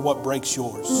for what breaks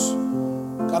yours.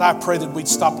 God, I pray that we'd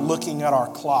stop looking at our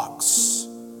clocks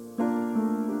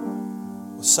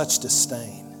with such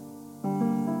disdain.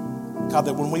 God,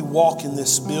 that when we walk in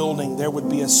this building, there would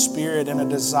be a spirit and a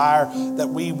desire that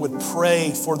we would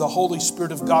pray for the Holy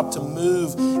Spirit of God to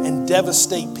move and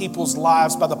devastate people's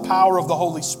lives by the power of the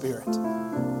Holy Spirit.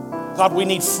 God, we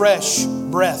need fresh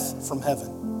breath from heaven.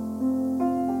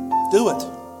 Do it.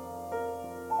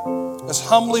 As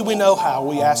humbly we know how,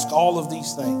 we ask all of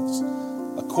these things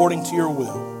according to your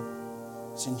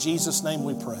will. It's in Jesus' name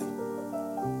we pray.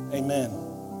 Amen.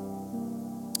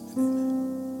 Amen.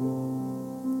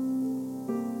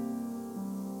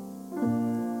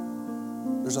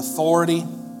 There's authority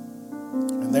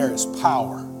and there is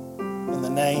power in the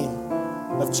name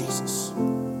of Jesus.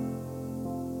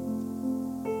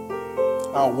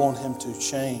 I want him to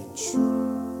change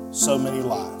so many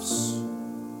lives.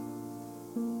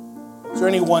 Is there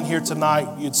anyone here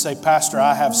tonight you'd say, Pastor,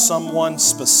 I have someone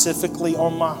specifically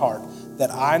on my heart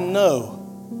that I know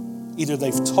either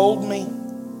they've told me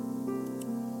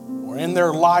or in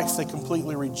their life they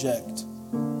completely reject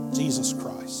Jesus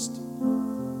Christ.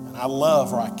 And I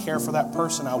love or I care for that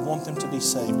person. I want them to be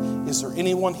saved. Is there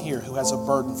anyone here who has a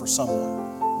burden for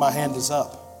someone? My hand is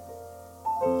up.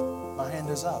 My hand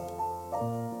is up.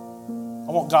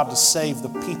 I want God to save the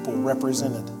people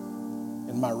represented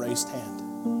in my raised hand.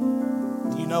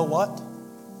 Do you know what?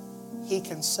 He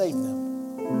can save them.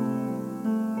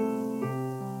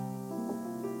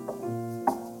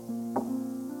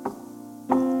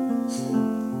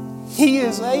 He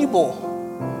is able.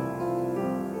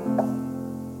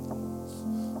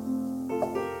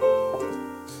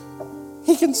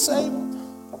 He can save them.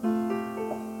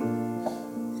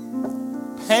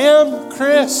 Pam,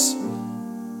 Chris,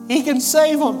 he can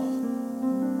save them.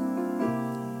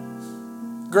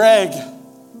 Greg,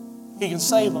 he can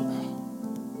save them.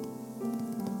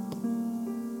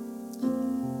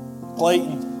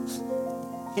 Clayton,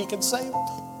 he can save them.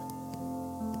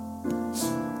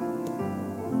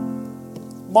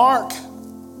 Mark,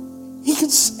 he can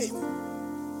save them.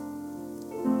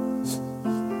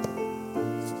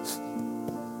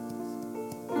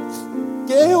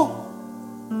 Gail,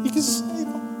 he can save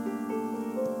them.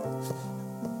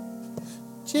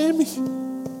 Jimmy,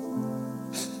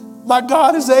 my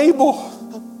God is able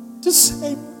to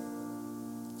save me.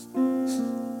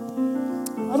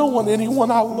 I don't want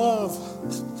anyone I love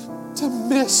to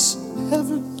miss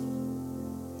heaven.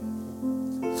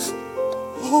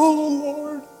 Oh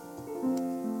Lord,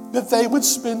 that they would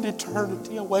spend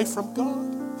eternity away from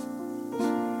God.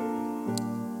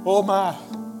 Oh my.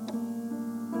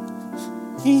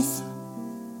 Keith,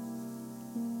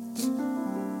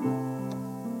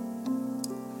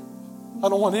 I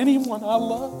don't want anyone I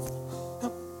love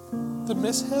to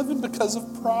miss heaven because of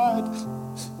pride,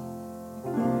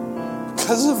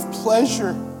 because of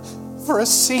pleasure. For a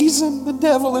season, the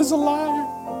devil is a liar.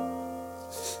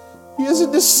 He is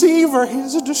a deceiver. He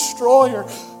is a destroyer.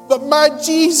 But my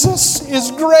Jesus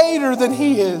is greater than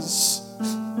he is,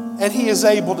 and he is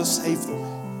able to save them.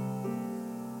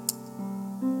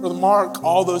 Brother Mark,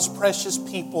 all those precious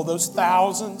people, those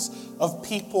thousands of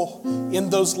people in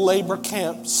those labor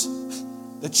camps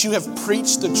that you have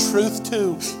preached the truth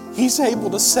to, he's able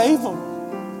to save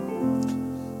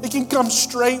them. They can come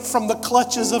straight from the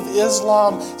clutches of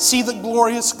Islam, see the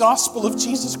glorious gospel of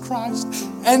Jesus Christ,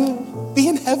 and be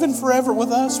in heaven forever with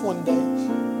us one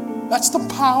day. That's the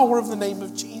power of the name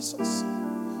of Jesus.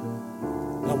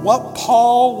 And what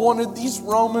Paul wanted these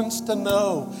Romans to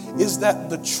know is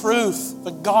that the truth, the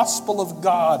gospel of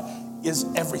God, is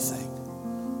everything.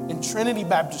 In Trinity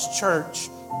Baptist Church,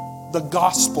 the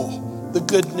gospel, the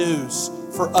good news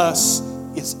for us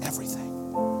is everything.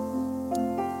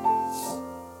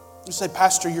 You say,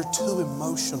 Pastor, you're too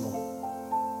emotional.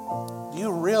 Do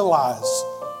you realize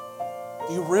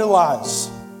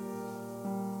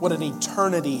what an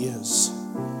eternity is?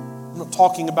 not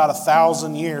talking about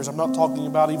 1,000 years. I'm not talking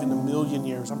about even 1,000,000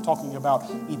 years. I'm talking about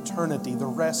eternity, the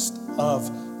rest of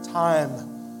time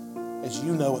as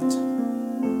you know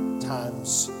it,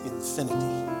 times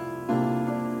infinity.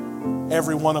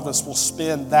 Every one of us will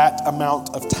spend that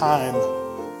amount of time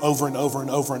over and over and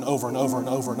over and over and over and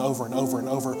over and over and over and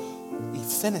over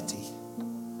infinity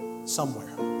somewhere.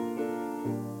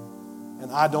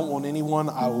 And I don't want anyone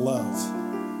I love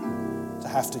to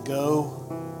have to go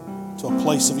to a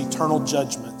place of eternal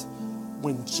judgment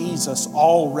when Jesus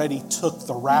already took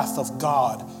the wrath of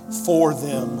God for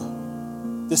them.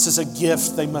 This is a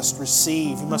gift they must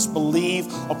receive. You must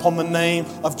believe upon the name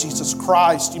of Jesus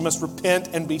Christ. You must repent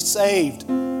and be saved.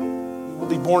 You will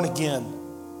be born again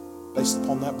based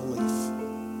upon that belief.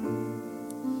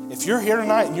 If you're here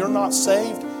tonight and you're not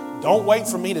saved, don't wait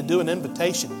for me to do an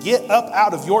invitation. Get up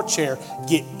out of your chair,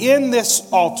 get in this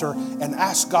altar, and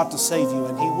ask God to save you,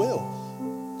 and He will.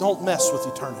 Don't mess with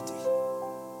eternity.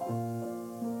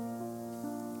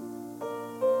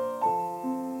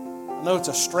 I know it's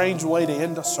a strange way to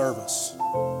end a service.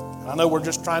 I know we're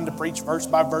just trying to preach verse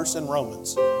by verse in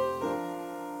Romans.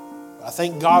 But I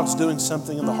think God's doing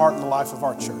something in the heart and the life of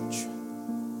our church.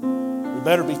 We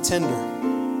better be tender.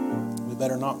 We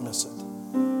better not miss it.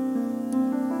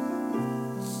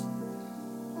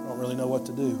 I don't really know what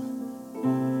to do.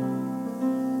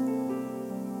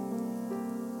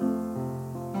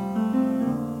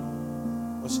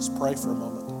 Let's just pray for a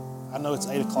moment. I know it's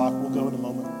 8 o'clock. We'll go in a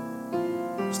moment.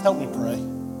 Just help me pray.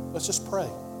 Let's just pray.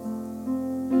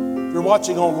 If you're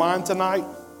watching online tonight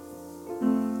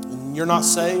and you're not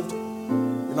saved,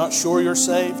 you're not sure you're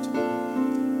saved,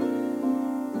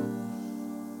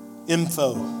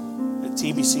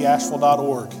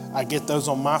 info@tbcasheville.org. I get those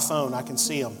on my phone. I can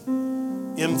see them.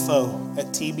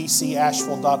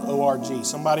 info@tbcasheville.org.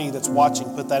 Somebody that's watching,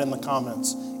 put that in the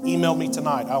comments. Email me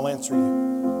tonight. I'll answer you.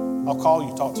 I'll call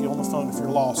you, talk to you on the phone if you're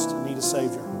lost and need a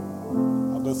Savior.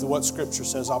 I'll go through what Scripture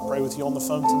says. I'll pray with you on the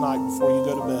phone tonight before you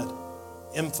go to bed.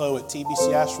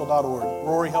 info@tbcasheville.org.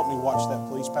 Rory, help me watch that,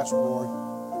 please. Pastor Rory.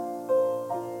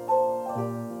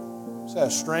 It's a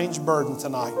strange burden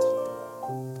tonight.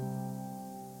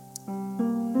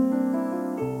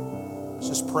 Let's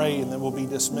just pray and then we'll be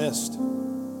dismissed.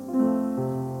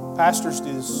 Pastors,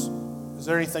 is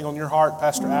there anything on your heart?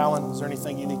 Pastor Allen, is there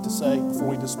anything you need to say before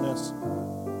we dismiss?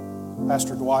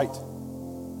 Pastor Dwight,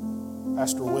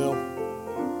 Pastor Will,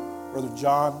 Brother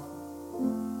John,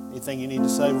 anything you need to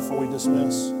say before we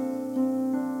dismiss?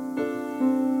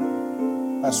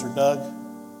 Pastor Doug,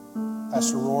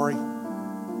 Pastor Rory,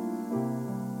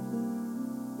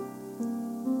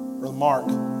 Brother Mark,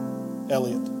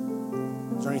 Elliott,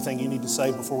 is there anything you need to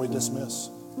say before we dismiss?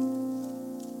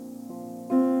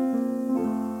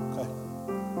 Okay.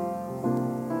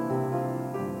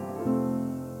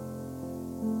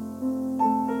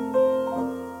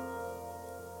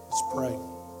 Let's pray.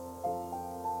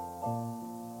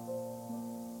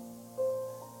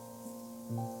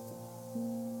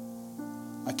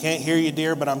 I can't hear you,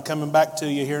 dear, but I'm coming back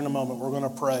to you here in a moment. We're going to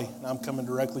pray, and I'm coming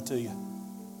directly to you.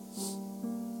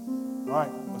 All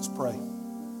right, let's pray.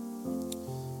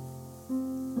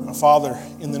 Our Father,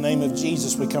 in the name of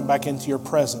Jesus, we come back into your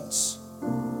presence.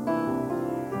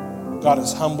 God,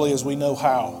 as humbly as we know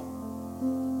how.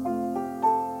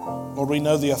 Lord, we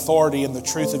know the authority and the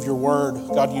truth of your word.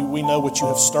 God, we know what you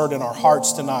have stirred in our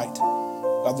hearts tonight.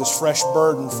 God, this fresh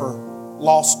burden for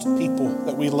lost people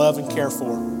that we love and care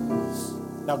for.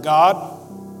 Now, God,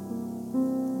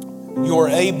 you are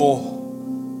able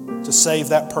to save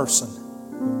that person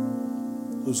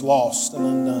who's lost and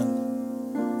undone.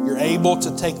 You're able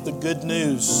to take the good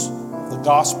news of the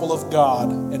gospel of God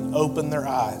and open their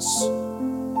eyes.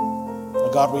 Now,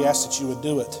 God, we ask that you would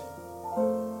do it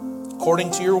according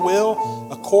to your will,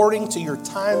 according to your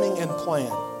timing and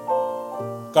plan.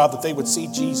 God, that they would see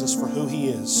Jesus for who he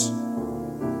is.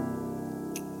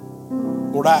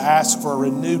 Lord, I ask for a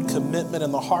renewed commitment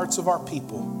in the hearts of our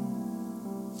people.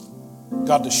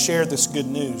 God, to share this good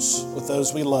news with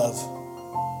those we love.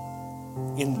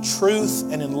 In truth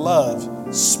and in love,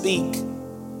 speak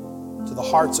to the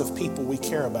hearts of people we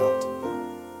care about,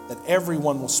 that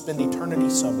everyone will spend eternity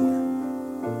somewhere.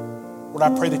 Lord, I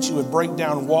pray that you would break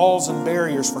down walls and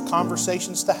barriers for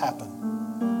conversations to happen.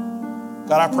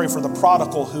 God, I pray for the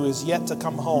prodigal who is yet to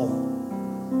come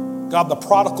home. God, the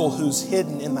prodigal who's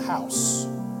hidden in the house,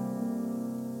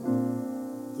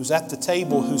 who's at the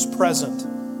table, who's present,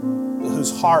 but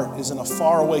whose heart is in a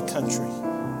faraway country.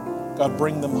 God,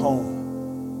 bring them home.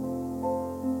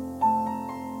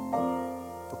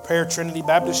 Prepare Trinity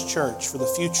Baptist Church for the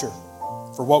future,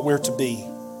 for what we're to be.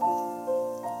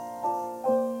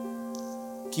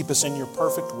 Keep us in your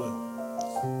perfect will.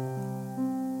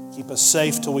 Keep us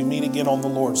safe till we meet again on the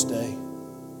Lord's day.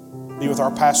 Be with our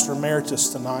Pastor Emeritus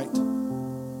tonight.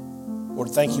 Lord,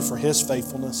 thank you for his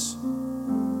faithfulness.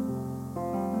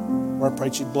 Lord, I pray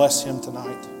that you'd bless him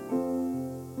tonight.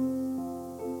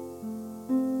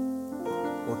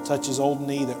 Lord, touch his old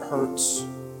knee that hurts.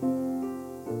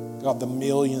 God, the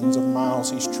millions of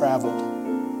miles he's traveled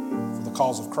for the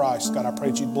cause of Christ. God, I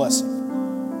pray that you'd bless him.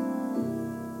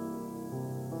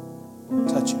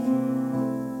 Touch him.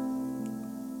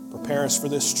 Prepare us for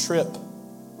this trip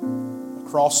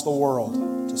across the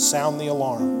world to sound the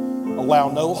alarm.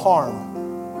 Allow no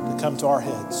harm to come to our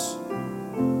heads.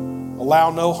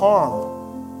 Allow no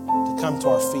harm to come to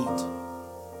our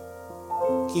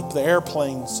feet. Keep the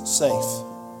airplanes safe.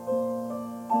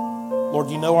 Lord,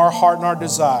 you know our heart and our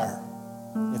desire.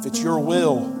 If it's your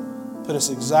will, put us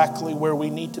exactly where we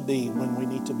need to be when we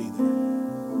need to be there.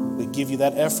 We give you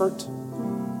that effort.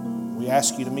 We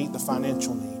ask you to meet the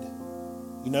financial need.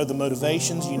 You know the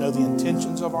motivations, you know the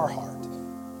intentions of our heart.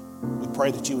 We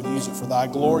pray that you would use it for thy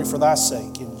glory, for thy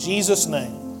sake. In Jesus'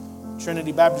 name,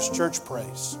 Trinity Baptist Church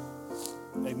prays.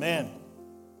 Amen.